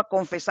dispuesto a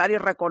confesar y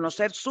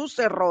reconocer sus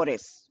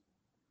errores.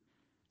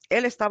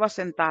 Él estaba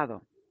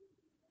sentado.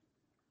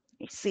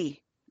 Y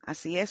sí,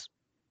 así es.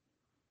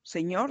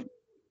 Señor,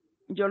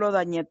 yo lo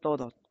dañé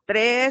todo.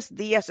 3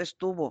 días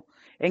estuvo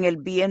en el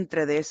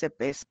vientre de ese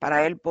pez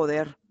para él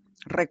poder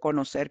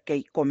reconocer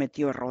que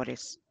cometió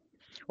errores.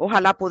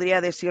 Ojalá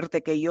podría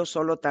decirte que yo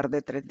solo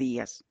tardé 3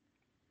 días,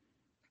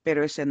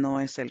 pero ese no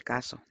es el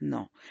caso,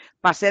 no.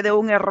 Pasé de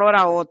un error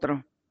a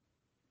otro.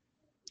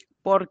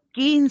 Por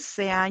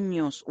 15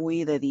 años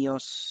huí de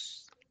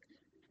Dios.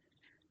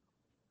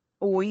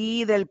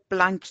 Huí del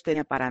plan que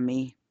tenía para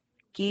mí.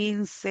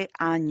 15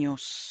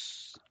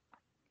 años.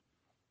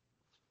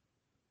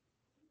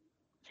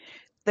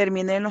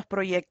 Terminé los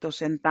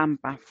proyectos en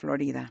Tampa,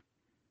 Florida,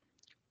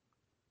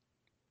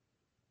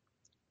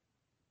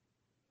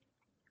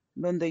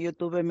 donde yo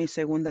tuve mi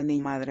segunda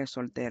niña, madre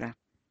soltera.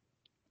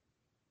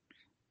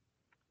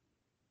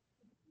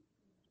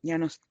 Ya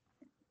no,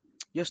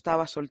 yo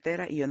estaba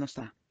soltera y yo no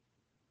estaba.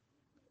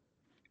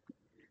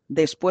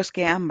 Después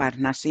que Ámbar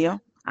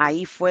nació,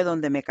 ahí fue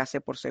donde me casé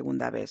por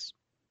segunda vez.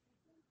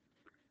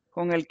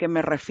 Con el que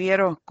me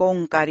refiero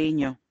con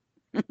cariño,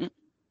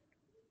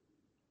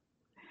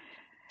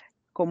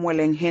 como el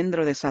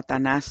engendro de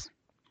Satanás.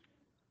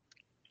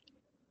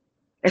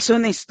 Es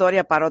una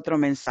historia para otro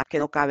mensaje que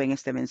no cabe en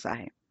este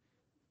mensaje.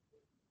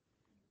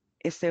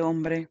 Este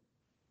hombre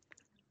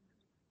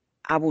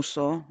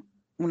abusó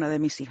una de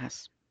mis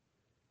hijas.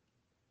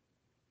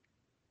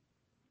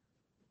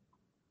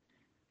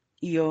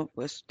 Y yo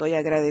pues estoy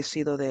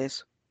agradecido de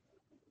eso.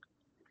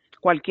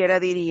 Cualquiera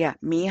diría,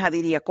 mi hija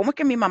diría, ¿cómo es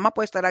que mi mamá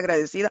puede estar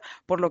agradecida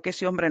por lo que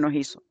ese hombre nos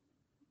hizo?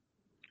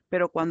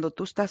 Pero cuando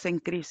tú estás en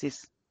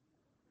crisis,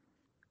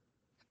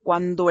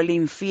 cuando el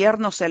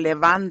infierno se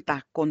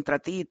levanta contra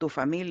ti y tu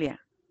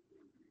familia,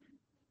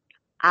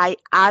 hay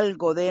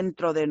algo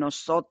dentro de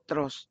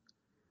nosotros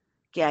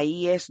que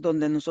ahí es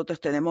donde nosotros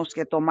tenemos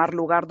que tomar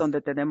lugar,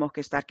 donde tenemos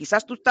que estar.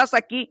 Quizás tú estás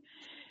aquí,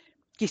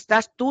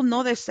 quizás tú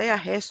no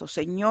deseas eso.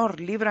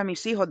 Señor, libra a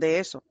mis hijos de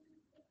eso.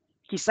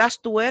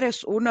 Quizás tú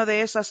eres una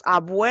de esas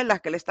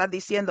abuelas que le estás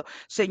diciendo,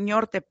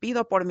 Señor, te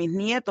pido por mis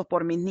nietos,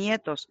 por mis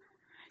nietos.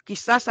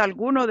 Quizás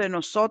alguno de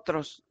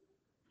nosotros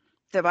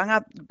te van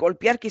a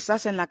golpear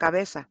quizás en la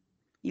cabeza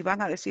y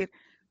van a decir,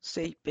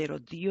 sí, pero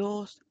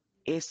Dios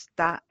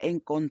está en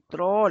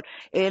control.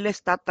 Él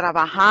está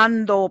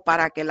trabajando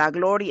para que la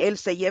gloria, Él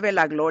se lleve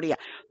la gloria.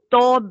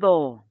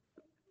 Todo.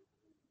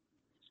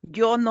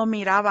 Yo no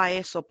miraba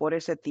eso por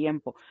ese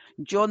tiempo.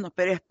 Yo no,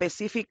 pero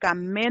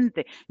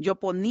específicamente yo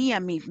ponía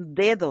mi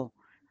dedo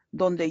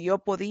donde yo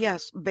podía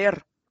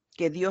ver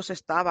que Dios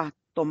estaba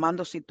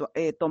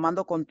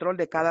tomando control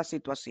de cada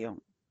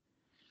situación.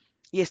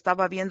 Y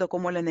estaba viendo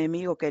cómo el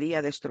enemigo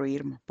quería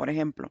destruirme. Por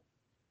ejemplo,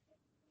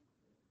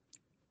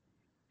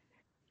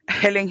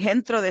 el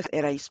engendro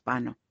era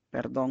hispano,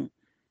 perdón.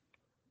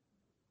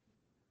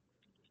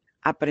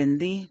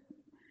 Aprendí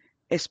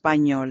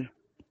español.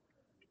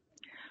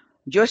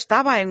 Yo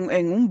estaba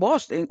en un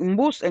bus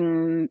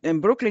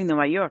en Brooklyn,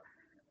 Nueva York.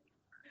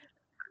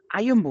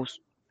 Hay un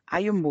bus,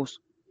 hay un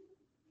bus.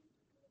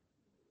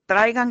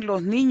 Traigan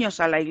los niños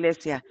a la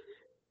iglesia.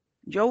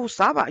 Yo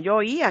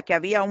oía que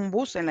había un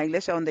bus en la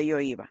iglesia donde yo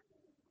iba.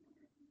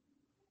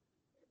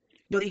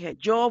 Yo dije,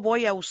 yo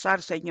voy a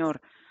usar,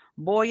 Señor.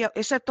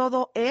 Ese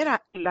todo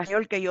era el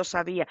español que yo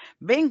sabía.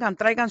 Vengan,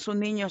 traigan sus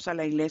niños a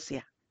la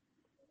iglesia.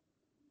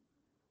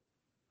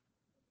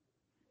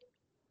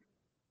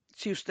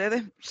 Si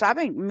ustedes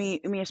saben,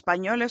 mi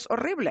español es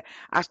horrible.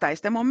 Hasta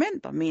este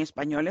momento, mi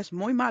español es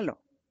muy malo.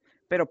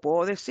 Pero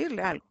puedo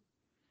decirle algo.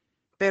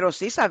 Pero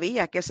sí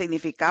sabía qué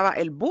significaba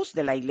el bus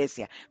de la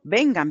iglesia.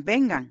 Vengan,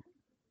 vengan.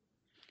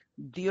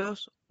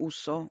 Dios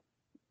usó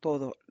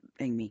todo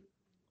en mí.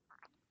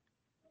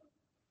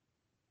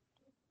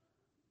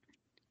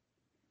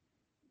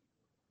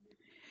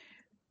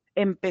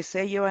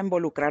 Empecé yo a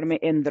involucrarme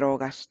en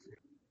drogas.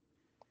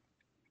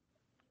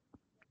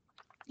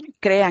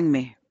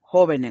 Créanme,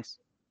 jóvenes,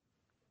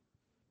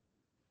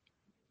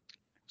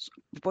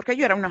 porque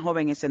yo era una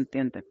joven y se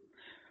entiende.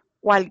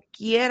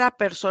 Cualquiera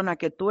persona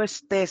que tú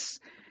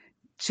estés,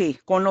 sí,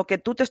 con lo que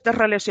tú te estés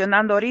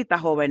relacionando ahorita,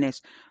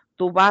 jóvenes,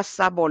 tú vas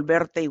a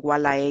volverte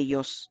igual a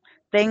ellos.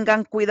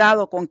 Tengan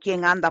cuidado con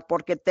quién anda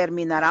porque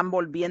terminarán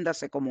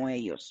volviéndose como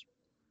ellos.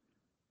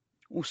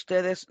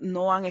 Ustedes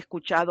no han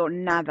escuchado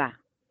nada.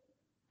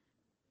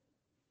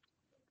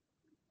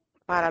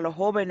 Para los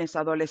jóvenes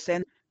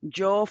adolescentes,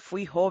 yo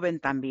fui joven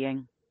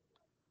también,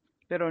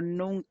 pero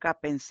nunca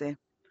pensé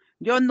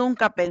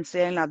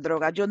en las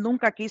drogas, yo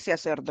nunca quise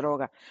hacer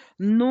droga,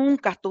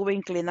 nunca estuve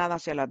inclinada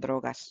hacia las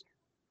drogas,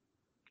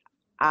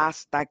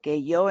 hasta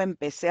que yo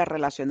empecé a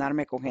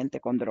relacionarme con gente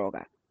con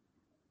droga.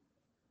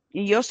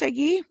 Y yo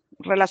seguí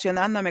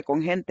relacionándome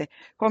con gente,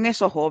 con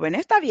esos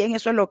jóvenes. Está bien,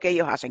 eso es lo que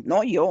ellos hacen,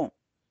 no yo.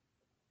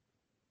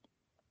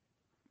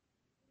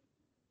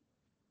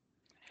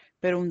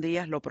 Pero un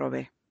día lo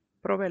probé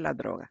la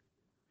droga.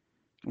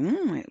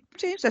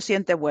 Sí, se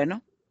siente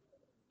bueno.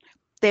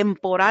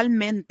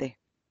 Temporalmente,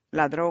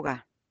 La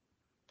droga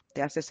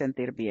te hace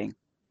sentir bien,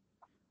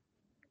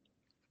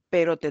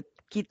 pero te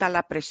quita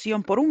la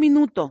presión por un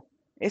minuto.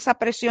 Esa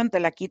presión te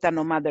la quita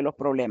nomás de los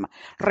problemas.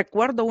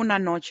 Recuerdo una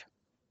noche,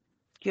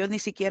 que yo ni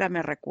siquiera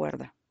me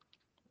recuerda.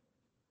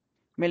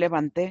 Me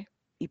levanté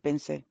y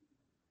pensé,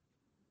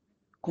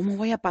 ¿cómo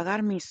voy a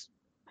pagar mis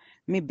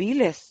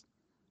biles,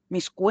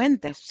 mis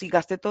cuentas, si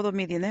gasté todo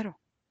mi dinero?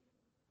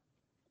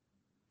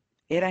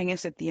 Era en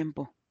ese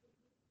tiempo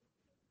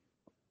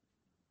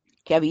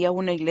que había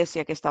una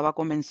iglesia que estaba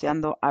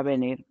comenzando a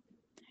venir.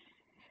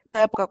 En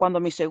esa época, cuando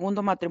mi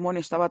segundo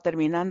matrimonio estaba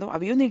terminando,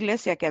 había una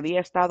iglesia que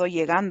había estado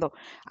llegando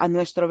a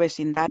nuestro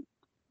vecindario.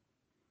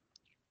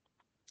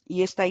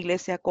 Y esta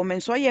iglesia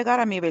comenzó a llegar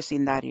a mi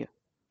vecindario.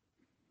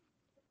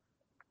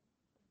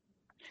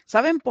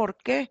 ¿Saben por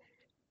qué?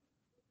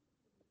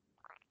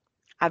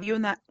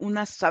 Había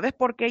 ¿sabes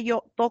por qué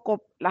yo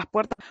toco las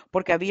puertas?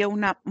 Porque había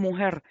una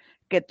mujer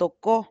que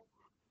tocó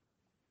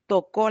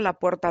la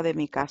puerta de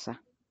mi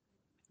casa.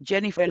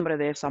 Jennifer, el nombre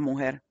de esa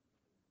mujer.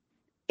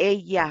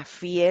 Ella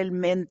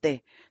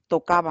fielmente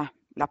tocaba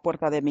la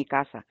puerta de mi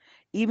casa.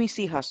 Y mis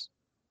hijas,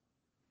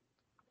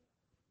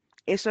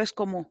 eso es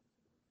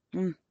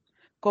mm,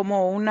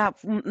 como una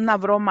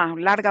broma,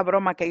 larga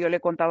broma que yo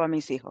le contaba a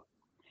mis hijos.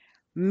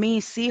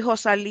 Mis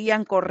hijos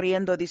salían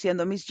corriendo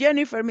diciendo, Miss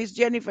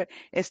Jennifer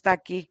está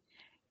aquí.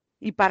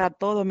 Y para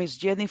todo, Miss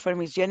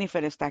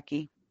Jennifer está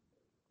aquí.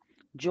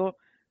 Yo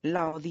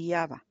la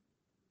odiaba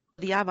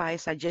a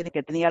esa Jenny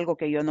que tenía algo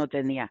que yo no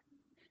tenía.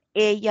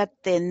 Ella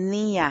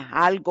tenía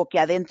algo que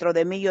adentro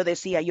de mí yo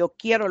decía, yo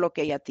quiero lo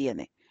que ella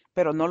tiene,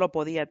 pero no lo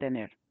podía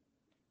tener.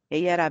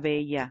 Ella era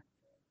bella,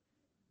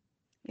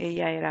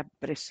 ella era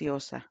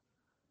preciosa,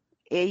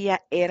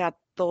 ella era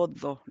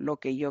todo lo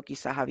que yo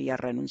quizás había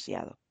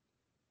renunciado.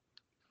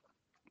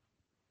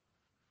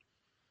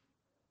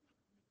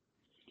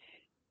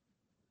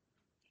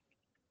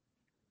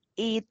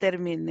 Y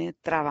terminé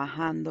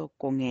trabajando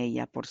con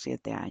ella por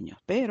 7 años.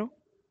 Pero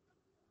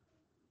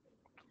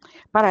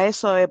para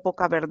esa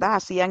época, ¿verdad?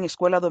 Hacían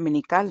escuela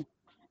dominical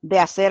de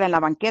acera en la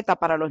banqueta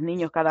para los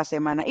niños cada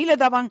semana. Y les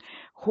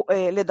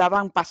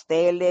daban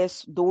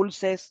pasteles,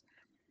 dulces,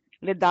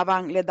 les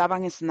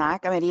daban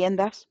snack,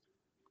 meriendas.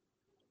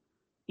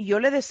 Y yo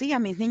le decía a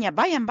mis niñas,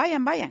 vayan,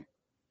 vayan, vayan.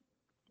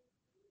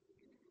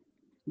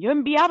 Yo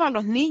enviaba a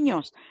los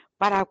niños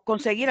para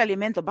conseguir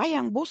alimentos.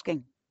 Vayan,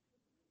 busquen.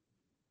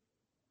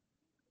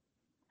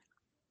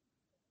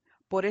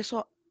 Por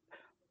eso,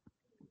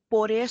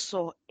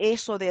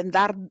 eso de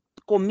dar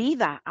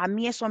comida, a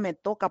mí eso me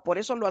toca. Por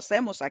eso lo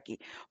hacemos aquí.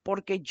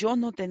 Porque yo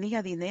no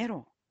tenía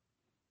dinero.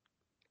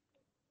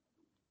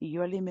 Y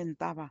yo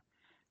alimentaba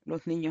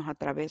los niños a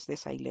través de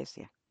esa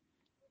iglesia.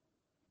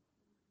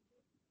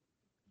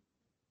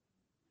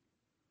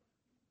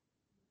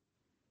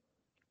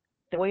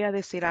 Te voy a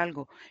decir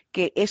algo,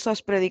 que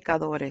esos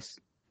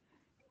predicadores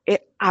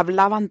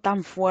hablaban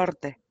tan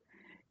fuerte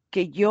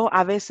que yo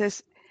a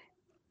veces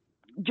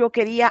yo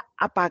quería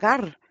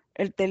apagar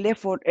el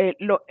teléfono,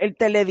 el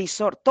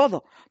televisor,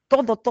 todo,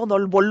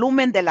 el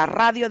volumen de la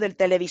radio, del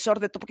televisor,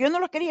 de todo, porque yo no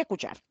lo quería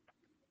escuchar.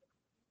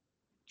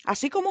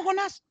 Así como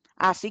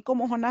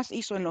Jonás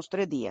hizo en los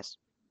 3 días.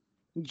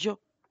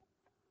 Yo,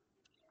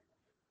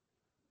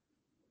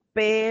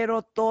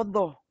 pero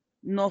todo,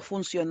 no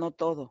funcionó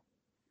todo.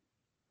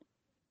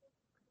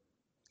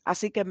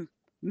 Así que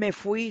me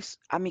fui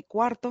a mi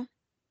cuarto,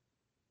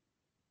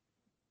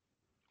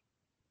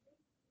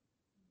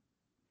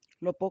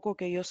 lo poco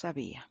que yo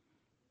sabía.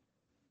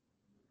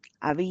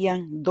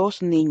 Habían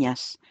 2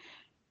 niñas.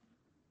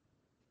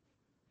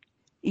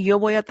 Y yo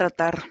voy a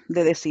tratar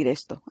de decir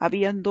esto.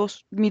 Habían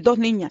mis 2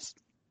 niñas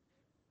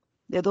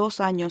de 2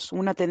 años,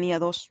 una tenía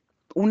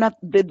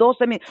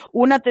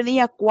una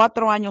tenía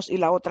 4 años y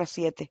la otra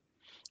 7.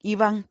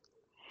 Iban,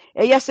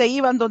 ellas se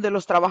iban donde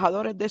los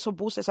trabajadores de esos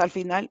buses al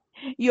final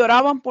y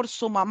oraban por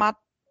su mamá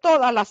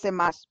todas las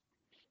semanas,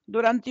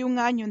 durante un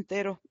año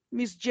entero.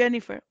 Miss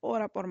Jennifer,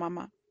 ora por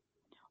mamá,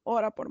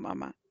 ora por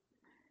mamá.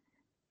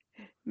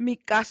 Mi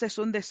casa es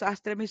un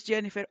desastre, Miss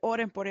Jennifer,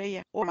 oren por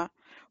ella.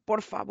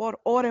 Por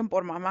favor, oren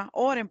por mamá,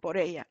 oren por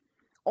ella,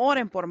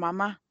 oren por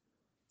mamá,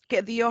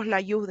 que Dios la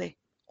ayude,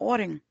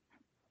 oren.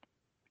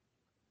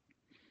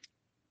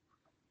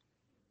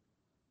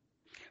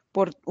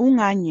 Por un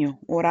año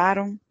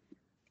oraron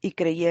y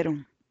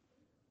creyeron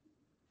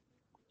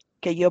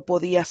que yo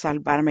podía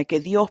salvarme, que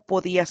Dios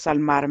podía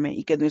salvarme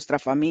y que nuestra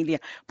familia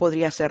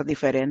podría ser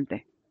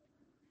diferente.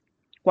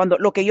 Cuando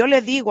lo que yo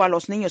le digo a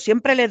los niños,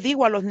 siempre les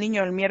digo a los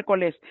niños el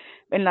miércoles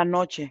en la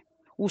noche,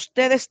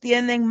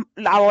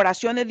 las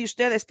oraciones de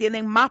ustedes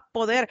tienen más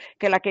poder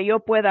que la que yo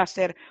pueda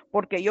hacer,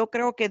 porque yo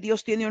creo que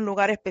Dios tiene un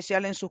lugar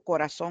especial en su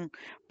corazón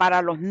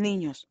para los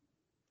niños.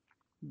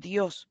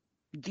 Dios,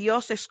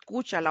 Dios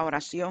escucha la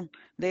oración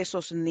de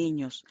esos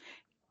niños.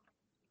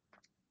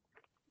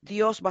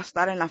 Dios va a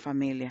estar en la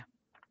familia.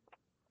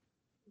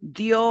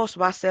 Dios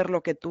va a hacer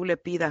lo que tú le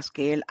pidas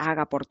que Él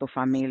haga por tu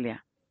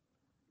familia.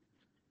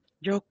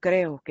 Yo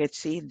creo que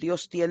sí,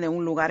 Dios tiene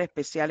un lugar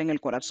especial en el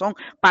corazón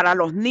para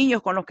los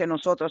niños con los que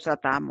nosotros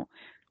tratamos.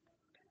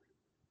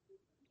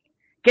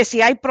 Que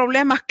si hay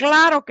problemas,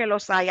 claro que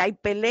los hay. Hay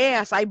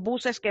peleas, hay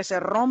buses que se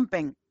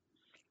rompen.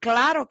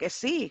 Claro que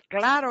sí,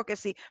 claro que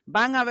sí.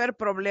 Van a haber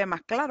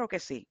problemas, claro que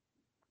sí.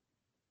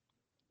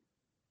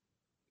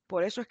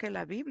 Por eso es que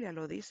la Biblia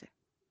lo dice.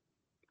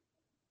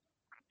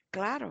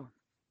 Claro,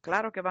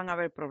 claro que van a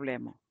haber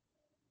problemas.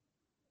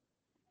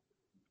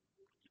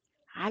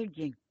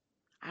 Alguien,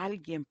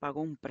 alguien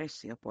pagó un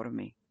precio por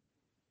mí.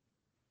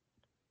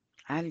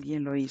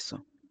 Alguien lo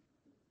hizo.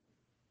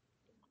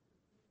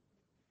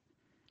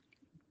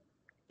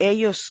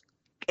 Ellos,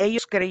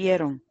 ellos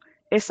creyeron.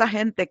 Esa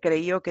gente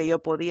creyó que yo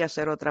podía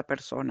ser otra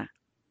persona.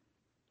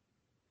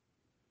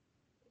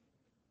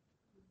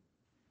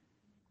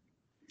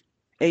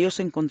 Ellos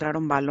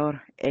encontraron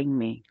valor en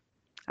mí.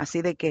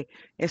 Así de que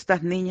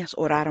estas niñas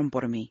oraron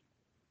por mí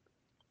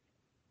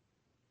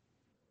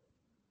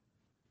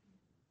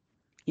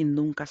y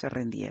nunca se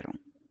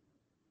rindieron.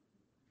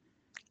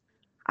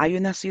 Hay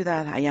una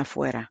ciudad allá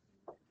afuera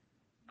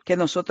que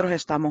nosotros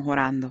estamos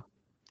orando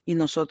y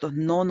nosotros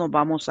no nos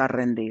vamos a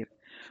rendir.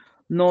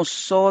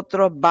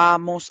 Nosotros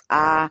vamos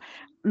a,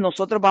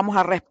 nosotros vamos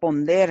a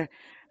responder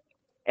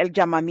el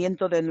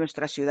llamamiento de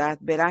nuestra ciudad.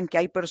 Verán que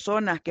hay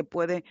personas que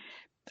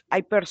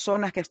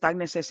están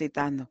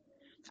necesitando.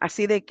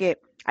 Así de que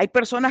hay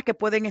personas que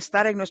pueden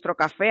estar en nuestro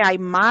café, hay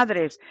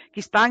madres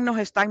que nos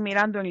están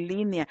mirando en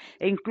línea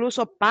e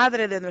incluso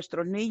padres de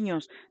nuestros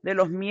niños de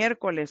los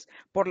miércoles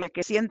por los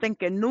que sienten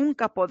que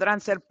nunca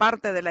podrán ser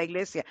parte de la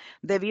iglesia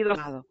debido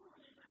a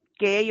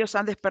que ellos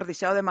han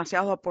desperdiciado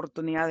demasiadas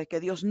oportunidades, que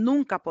Dios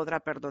nunca podrá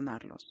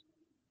perdonarlos.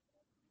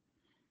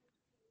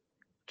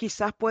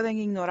 Quizás pueden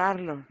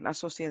ignorarlo, la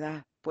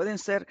sociedad, pueden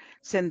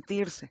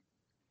sentirse,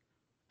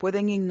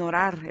 pueden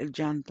ignorar el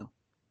llanto.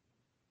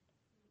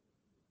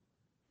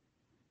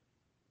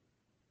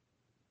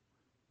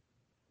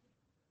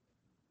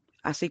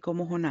 Así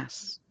como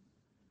Jonás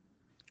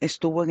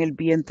estuvo en el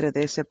vientre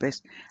de ese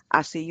pez,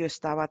 así yo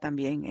estaba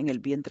también en el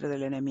vientre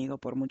del enemigo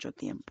por mucho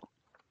tiempo.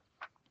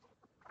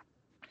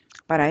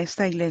 Para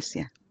esta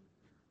iglesia,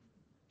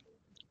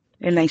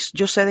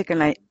 yo sé de que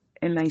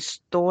en la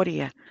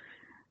historia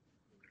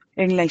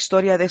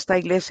de esta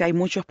iglesia hay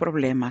muchos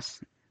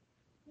problemas.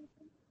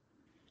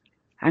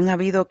 Han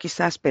habido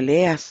quizás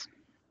peleas.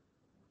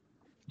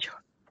 Yo,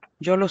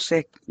 yo lo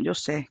sé, yo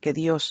sé que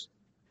Dios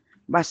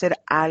va a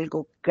hacer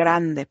algo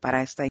grande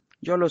para esta iglesia.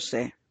 Yo lo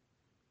sé.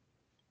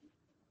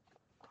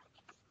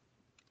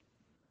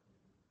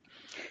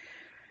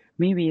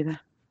 Mi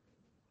vida,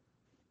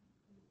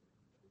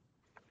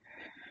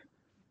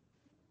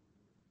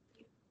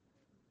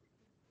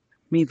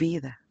 mi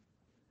vida.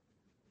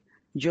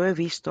 Yo he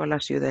visto a la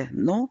ciudad,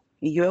 no,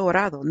 y yo he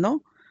orado,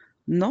 no,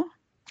 no.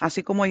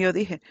 Así como yo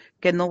dije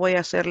que no voy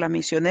a ser la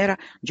misionera,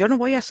 yo no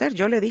voy a ser,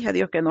 yo le dije a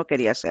Dios que no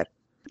quería ser.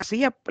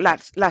 Así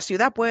la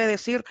ciudad puede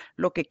decir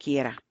lo que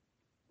quiera,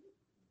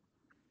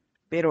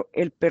 pero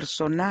el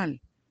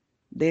personal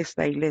de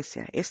esta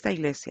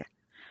iglesia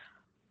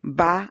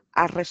va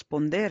a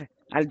responder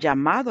al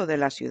llamado de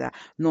la ciudad.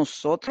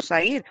 Nosotros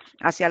a ir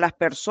hacia las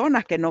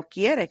personas que no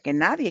quiere, que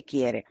nadie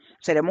quiere.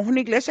 Seremos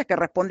una iglesia que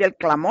responde al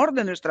clamor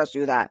de nuestra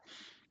ciudad.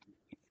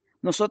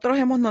 Nosotros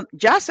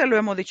ya se lo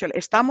hemos dicho,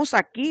 estamos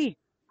aquí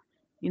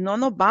y no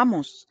nos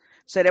vamos.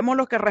 Seremos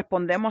los que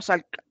respondemos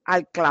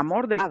al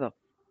clamor de Dios.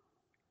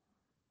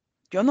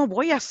 Yo no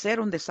voy a ser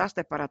un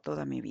desastre para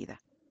toda mi vida.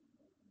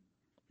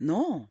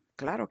 No,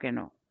 claro que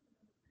no.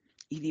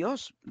 Y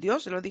Dios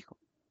lo dijo.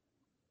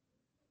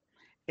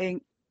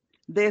 En,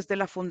 desde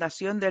la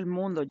fundación del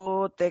mundo,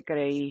 yo te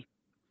creí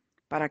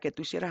para que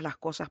tú hicieras las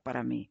cosas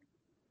para mí.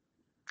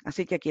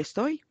 Así que aquí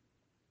estoy.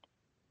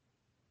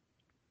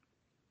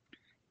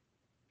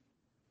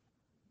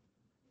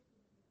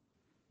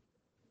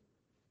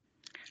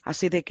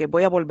 Así de que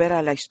voy a volver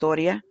a la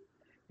historia.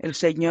 El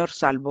Señor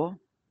salvó.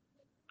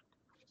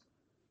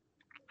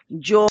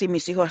 Yo y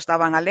mis hijos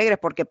estaban alegres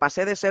porque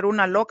pasé de ser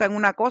una loca en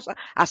una cosa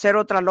a ser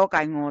otra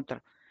loca en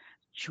otra.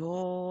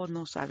 Yo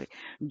no sabía.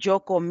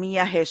 Yo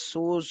comía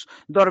Jesús,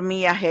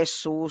 dormía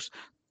Jesús,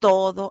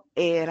 todo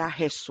era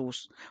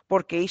Jesús,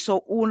 porque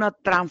hizo una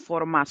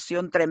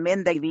transformación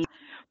tremenda y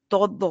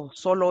todo,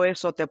 solo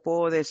eso te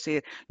puedo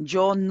decir.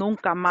 Yo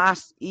nunca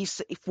más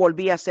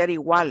volví a ser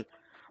igual.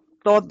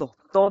 Todo,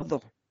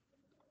 todo,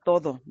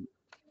 todo.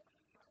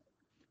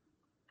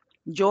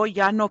 Yo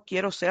ya no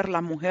quiero ser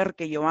la mujer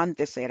que yo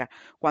antes era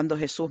cuando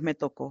Jesús me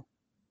tocó.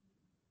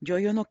 Yo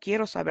no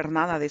quiero saber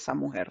nada de esa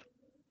mujer.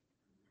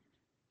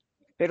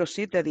 Pero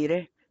sí te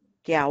diré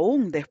que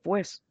aún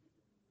después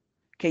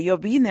que yo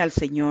vine al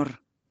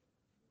Señor,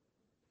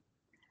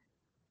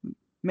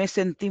 me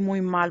sentí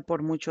muy mal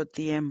por mucho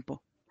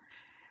tiempo.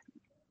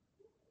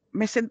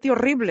 Me sentí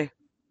horrible,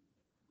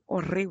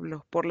 horrible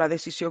por la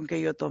decisión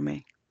que yo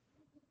tomé.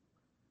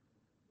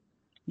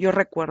 Yo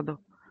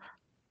recuerdo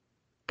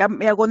que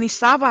me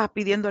agonizaba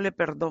pidiéndole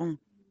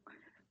perdón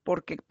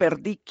porque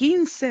perdí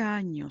 15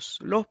 años,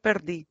 los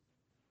perdí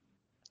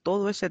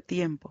todo ese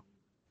tiempo.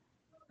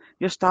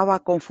 Yo estaba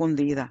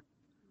confundida.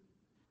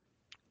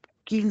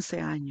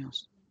 15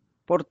 años.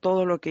 Por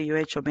todo lo que yo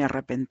he hecho me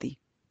arrepentí.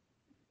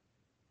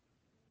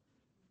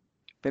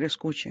 Pero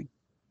escuchen,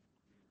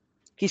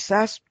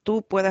 quizás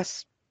tú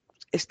puedas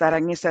estar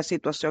en esa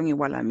situación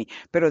igual a mí,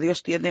 pero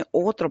Dios tiene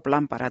otro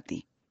plan para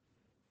ti.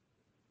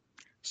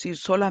 Si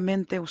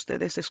solamente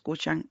ustedes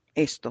escuchan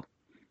esto,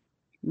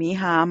 mi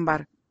hija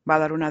Ámbar va a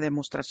dar una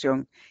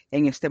demostración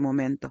en este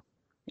momento.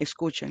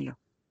 Escúchenlo.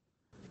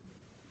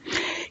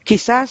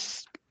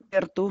 Quizás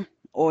tú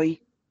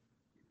hoy,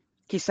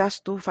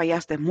 quizás tú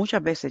fallaste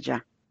muchas veces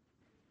ya.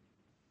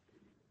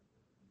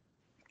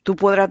 Tú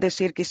podrás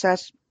decir,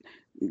 quizás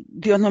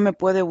Dios no me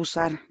puede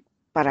usar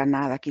para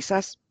nada.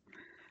 Quizás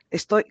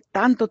estoy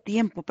tanto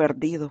tiempo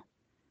perdido.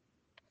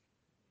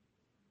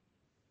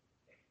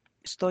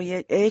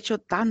 He hecho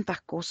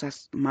tantas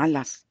cosas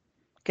malas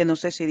que no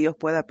sé si Dios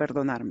pueda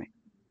perdonarme.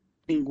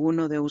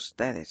 Ninguno de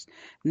ustedes.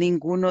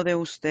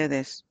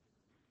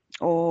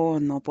 Oh,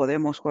 no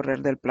podemos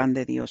correr del plan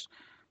de Dios.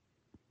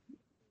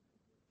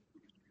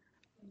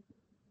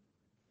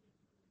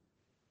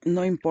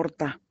 No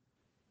importa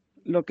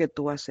lo que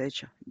tú has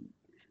hecho.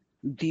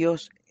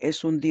 Dios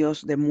es un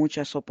Dios de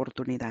muchas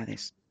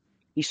oportunidades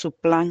y su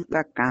plan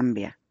la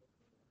cambia.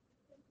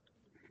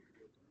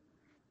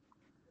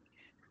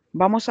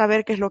 Vamos a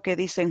ver qué es lo que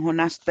dice en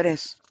Jonás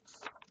 3.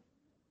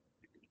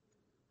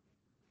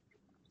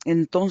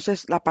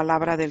 Entonces la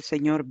palabra del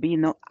Señor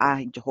vino a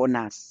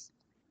Jonás.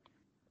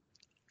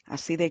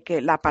 Así de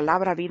que la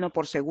palabra vino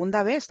por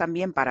segunda vez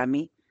también para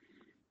mí.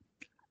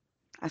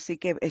 Así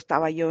que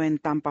estaba yo en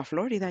Tampa,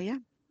 Florida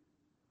ya.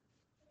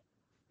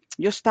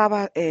 Yo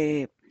estaba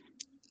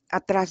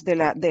atrás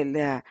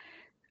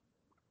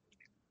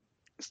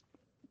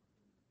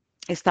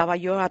estaba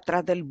yo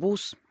atrás del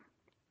bus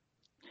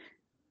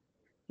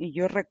y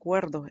yo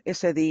recuerdo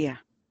ese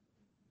día.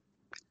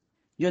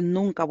 Yo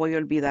nunca voy a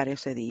olvidar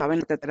ese día. Estaba en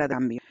la tetera de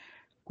cambio.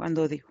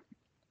 Cuando dijo,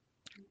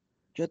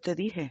 yo te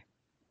dije,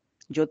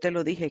 yo te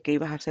lo dije que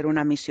ibas a ser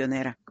una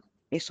misionera.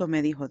 Eso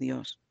me dijo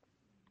Dios.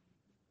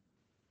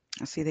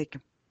 Así de que,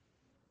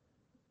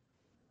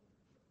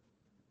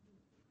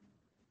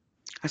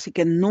 así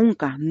que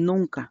nunca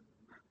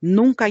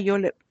yo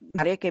le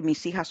haré que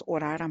mis hijas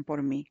oraran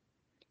por mí.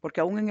 Porque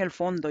aún en el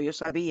fondo yo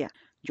sabía,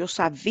 yo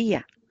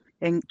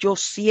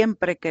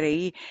siempre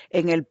creí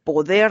en el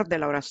poder de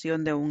la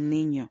oración de un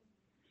niño.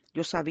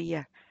 Yo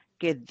sabía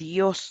que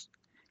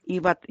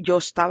yo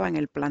estaba en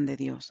el plan de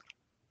Dios.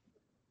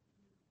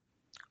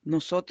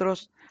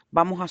 Nosotros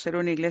vamos a hacer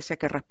una iglesia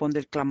que responde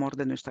el clamor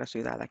de nuestra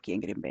ciudad aquí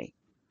en Green Bay.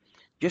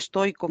 Yo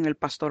estoy con el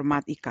pastor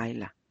Matt y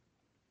Kayla.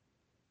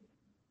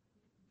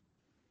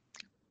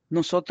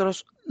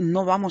 Nosotros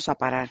no vamos a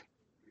parar.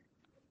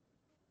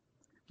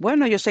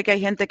 Bueno, yo sé que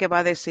hay gente que va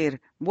a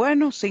decir,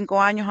 bueno,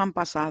 5 años han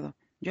pasado.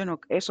 Yo no,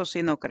 eso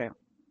sí no creo.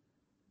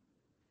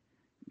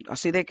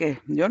 Así de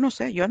que yo no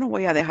sé, yo no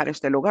voy a dejar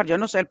este lugar. Yo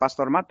no sé el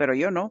pastor Matt, pero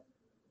yo no.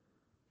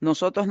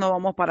 Nosotros no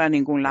vamos para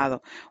ningún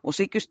lado. O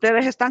sí que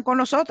ustedes están con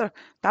nosotros,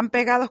 están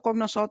pegados con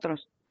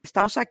nosotros.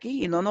 Estamos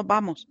aquí y no nos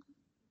vamos.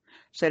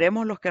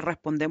 Seremos los que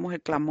respondemos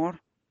el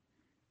clamor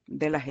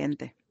de la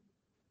gente.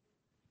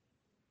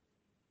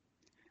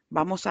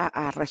 Vamos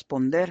a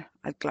responder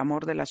al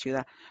clamor de la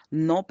ciudad,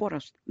 no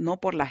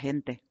por la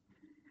gente,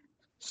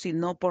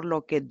 sino por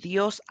lo que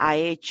Dios ha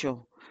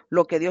hecho,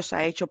 lo que Dios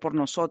ha hecho por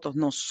nosotros.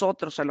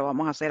 Nosotros se lo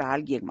vamos a hacer a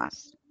alguien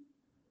más.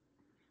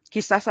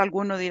 Quizás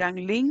algunos dirán,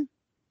 Lynn,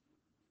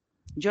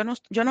 yo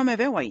no me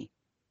veo ahí.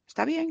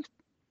 Está bien,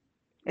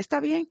 está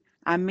bien.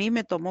 A mí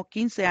me tomó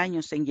 15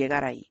 años en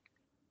llegar ahí.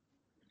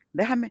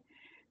 Déjame,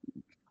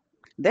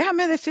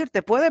 déjame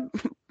decirte,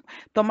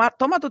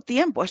 toma tu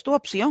tiempo, es tu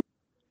opción.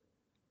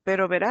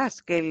 Pero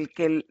verás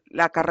que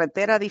la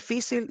carretera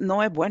difícil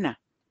no es buena.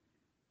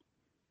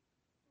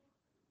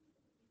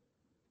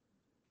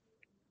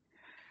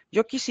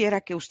 Yo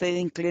quisiera que usted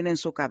incline en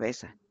su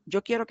cabeza.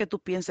 Yo quiero que tú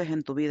pienses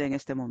en tu vida en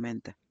este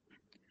momento.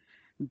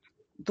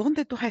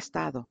 ¿Dónde tú has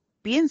estado?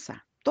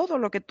 Piensa todo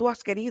lo que tú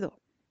has querido.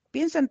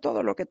 Piensa en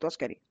todo lo que tú has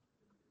querido.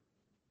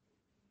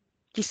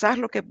 Quizás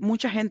lo que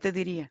mucha gente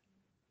diría.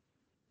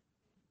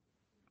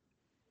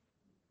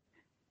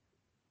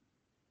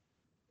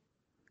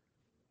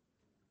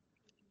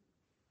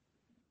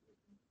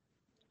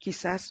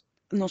 Quizás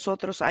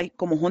nosotros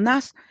como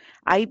Jonás,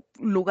 hay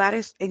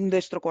lugares en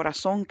nuestro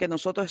corazón que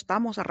nosotros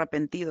estamos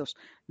arrepentidos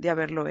de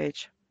haberlo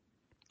hecho.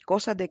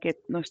 Cosas de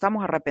que no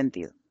estamos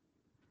arrepentidos.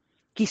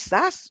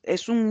 Quizás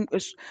es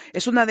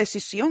una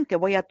decisión que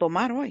voy a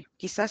tomar hoy.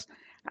 Quizás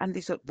han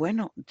dicho,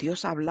 bueno,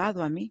 Dios ha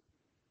hablado a mí.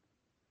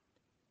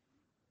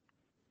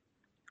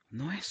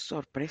 No es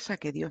sorpresa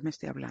que Dios me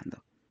esté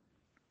hablando.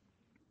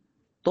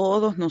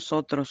 Todos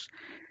nosotros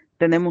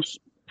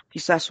tenemos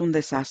quizás un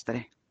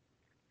desastre.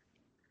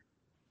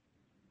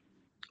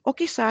 O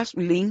quizás,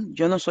 Lynn,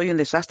 yo no soy un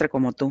desastre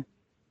como tú.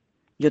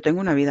 Yo tengo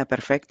una vida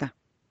perfecta.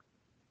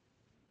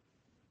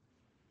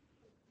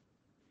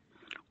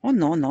 Oh,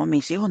 no, no,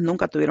 mis hijos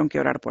nunca tuvieron que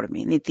orar por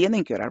mí, ni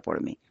tienen que orar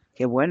por mí.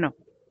 Qué bueno.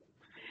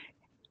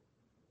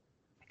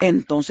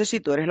 Entonces, si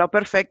tú eres lo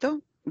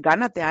perfecto,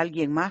 gánate a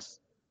alguien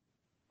más.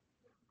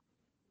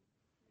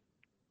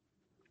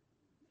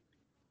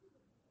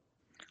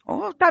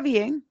 Oh, está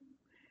bien.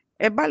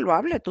 Es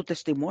valuable tu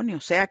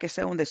testimonio, sea que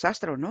sea un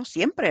desastre o no,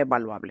 siempre es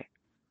valuable.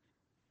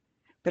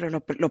 Pero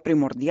lo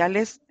primordial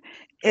es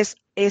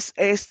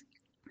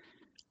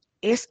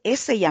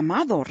ese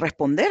llamado,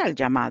 responder al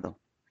llamado.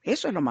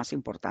 Eso es lo más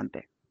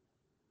importante.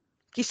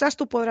 Quizás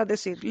tú podrás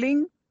decir,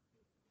 Lynn,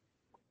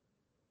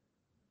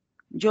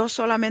 yo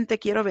solamente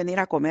quiero venir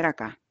a comer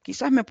acá.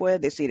 Quizás me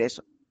puedes decir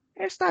eso.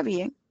 Está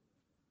bien,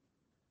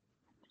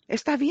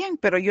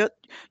 pero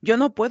yo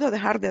no puedo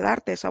dejar de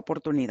darte esa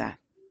oportunidad.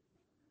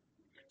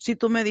 Si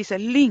tú me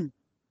dices, Lynn,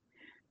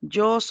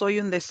 yo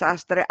soy un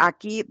desastre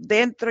aquí,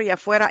 dentro y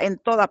afuera, en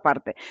toda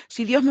parte.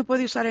 Si Dios me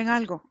puede usar en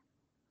algo,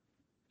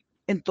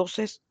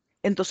 entonces,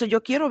 entonces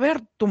yo quiero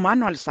ver tu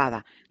mano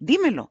alzada.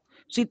 Dímelo.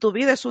 Si tu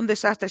vida es un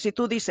desastre, si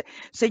tú dices,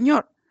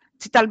 Señor,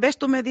 si tal vez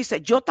tú me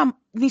dices,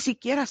 ni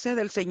siquiera sé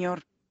del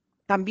Señor,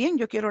 también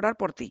yo quiero orar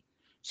por ti.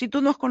 Si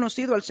tú no has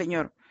conocido al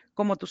Señor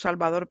como tu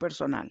Salvador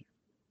personal.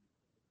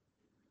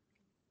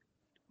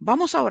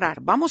 Vamos a orar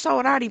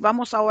y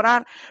vamos a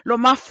orar lo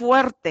más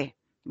fuerte.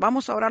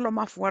 Vamos a orar lo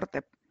más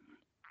fuerte.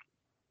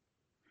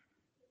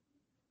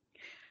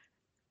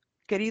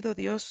 Querido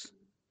Dios,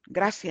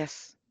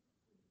 gracias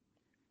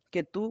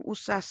que tú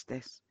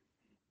usaste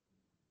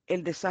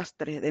el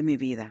desastre de mi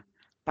vida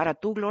para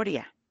tu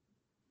gloria.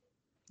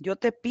 Yo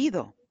te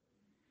pido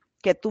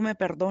que tú me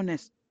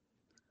perdones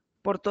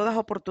por todas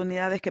las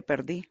oportunidades que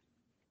perdí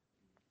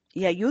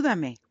y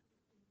ayúdame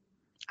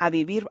a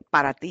vivir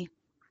para ti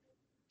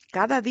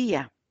cada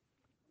día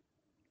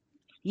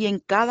y en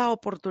cada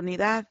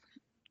oportunidad.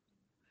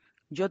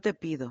 Yo te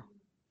pido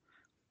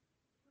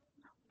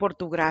por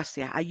tu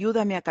gracia,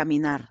 ayúdame a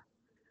caminar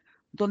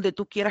donde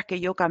tú quieras que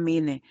yo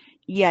camine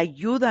y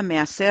ayúdame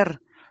a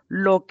hacer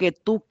lo que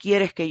tú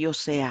quieres que yo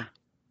sea.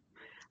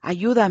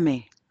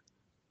 Ayúdame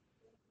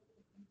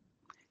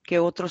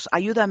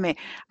ayúdame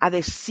a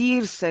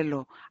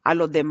decírselo a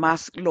los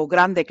demás lo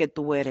grande que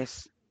tú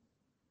eres.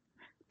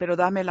 Pero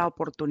dame la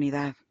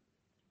oportunidad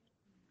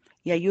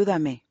y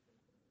ayúdame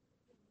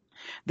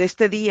de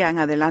este día en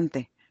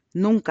adelante.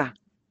 Nunca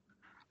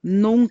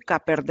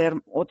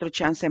perder otro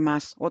chance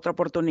más, otra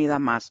oportunidad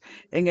más,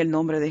 en el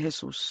nombre de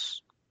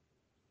Jesús.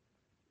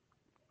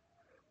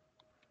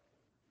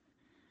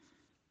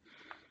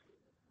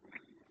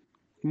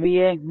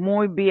 Bien,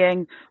 muy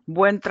bien.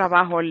 Buen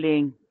trabajo,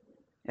 Lynn.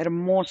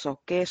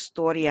 Hermoso, qué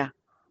historia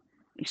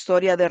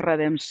de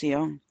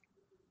redención.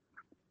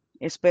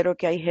 Espero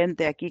que hay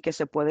gente aquí que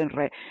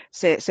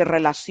se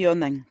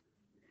relacionen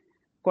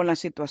con la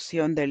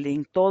situación de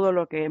Lynn, todo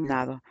lo que he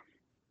dado.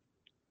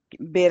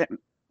 Ver,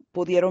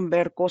 pudieron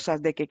ver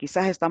cosas de que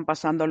quizás están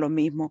pasando lo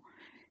mismo,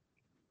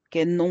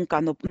 que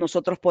nunca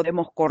nosotros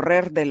podemos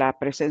correr de la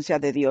presencia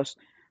de Dios,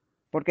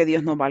 porque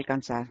Dios nos va a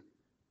alcanzar.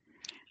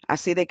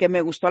 Así de que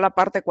me gustó la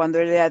parte cuando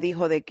ella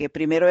dijo de que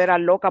primero era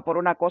loca por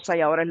una cosa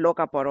y ahora es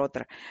loca por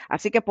otra.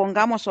 Así que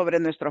pongamos sobre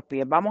nuestros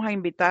pies. Vamos a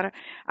invitar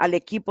al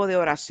equipo de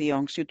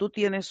oración. Si tú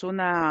tienes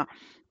una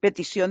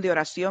petición de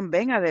oración,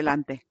 ven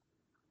adelante.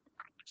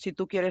 Si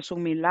tú quieres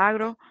un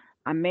milagro,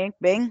 amén,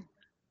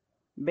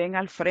 ven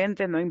al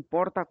frente, no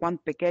importa cuán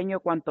pequeño,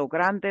 cuánto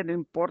grande, no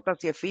importa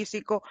si es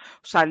físico,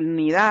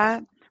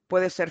 sanidad,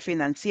 puede ser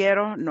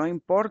financiero, no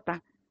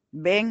importa.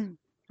 Ven,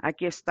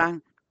 aquí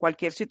están.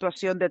 Cualquier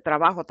situación de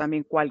trabajo,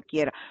 también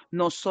cualquiera.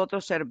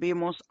 Nosotros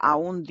servimos a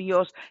un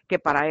Dios que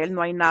para Él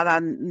no hay nada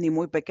ni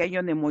muy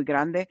pequeño ni muy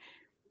grande.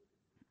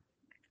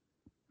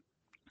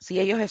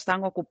 Si ellos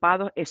están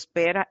ocupados,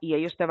 espera y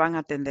ellos te van a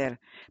atender.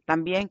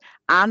 También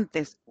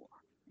antes,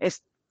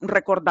 es un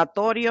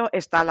recordatorio,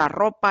 está la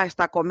ropa,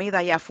 está comida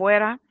allá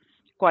afuera,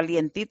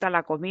 calientita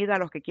la comida,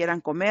 los que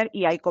quieran comer,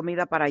 y hay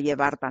comida para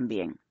llevar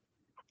también.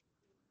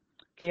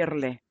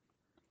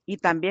 Y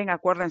también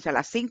acuérdense, a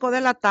las 5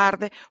 de la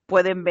tarde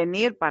pueden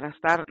venir para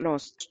estar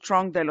los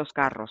strong de los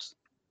carros.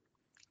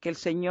 Que el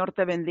Señor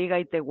te bendiga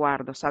y te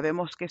guarde.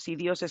 Sabemos que si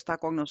Dios está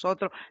con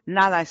nosotros,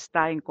 nada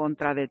está en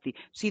contra de ti.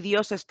 Si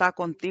Dios está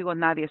contigo,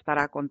 nadie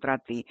estará contra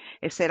ti.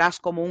 Serás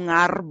como un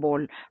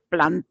árbol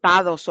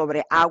plantado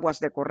sobre aguas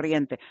de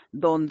corriente,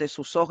 donde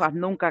sus hojas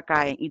nunca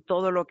caen y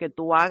todo lo que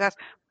tú hagas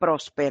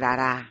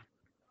prosperará.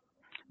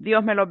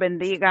 Dios me los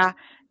bendiga.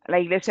 La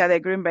iglesia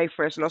de Green Bay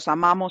First, los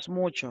amamos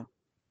mucho.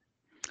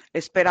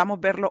 Esperamos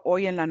verlo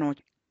hoy en la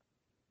noche.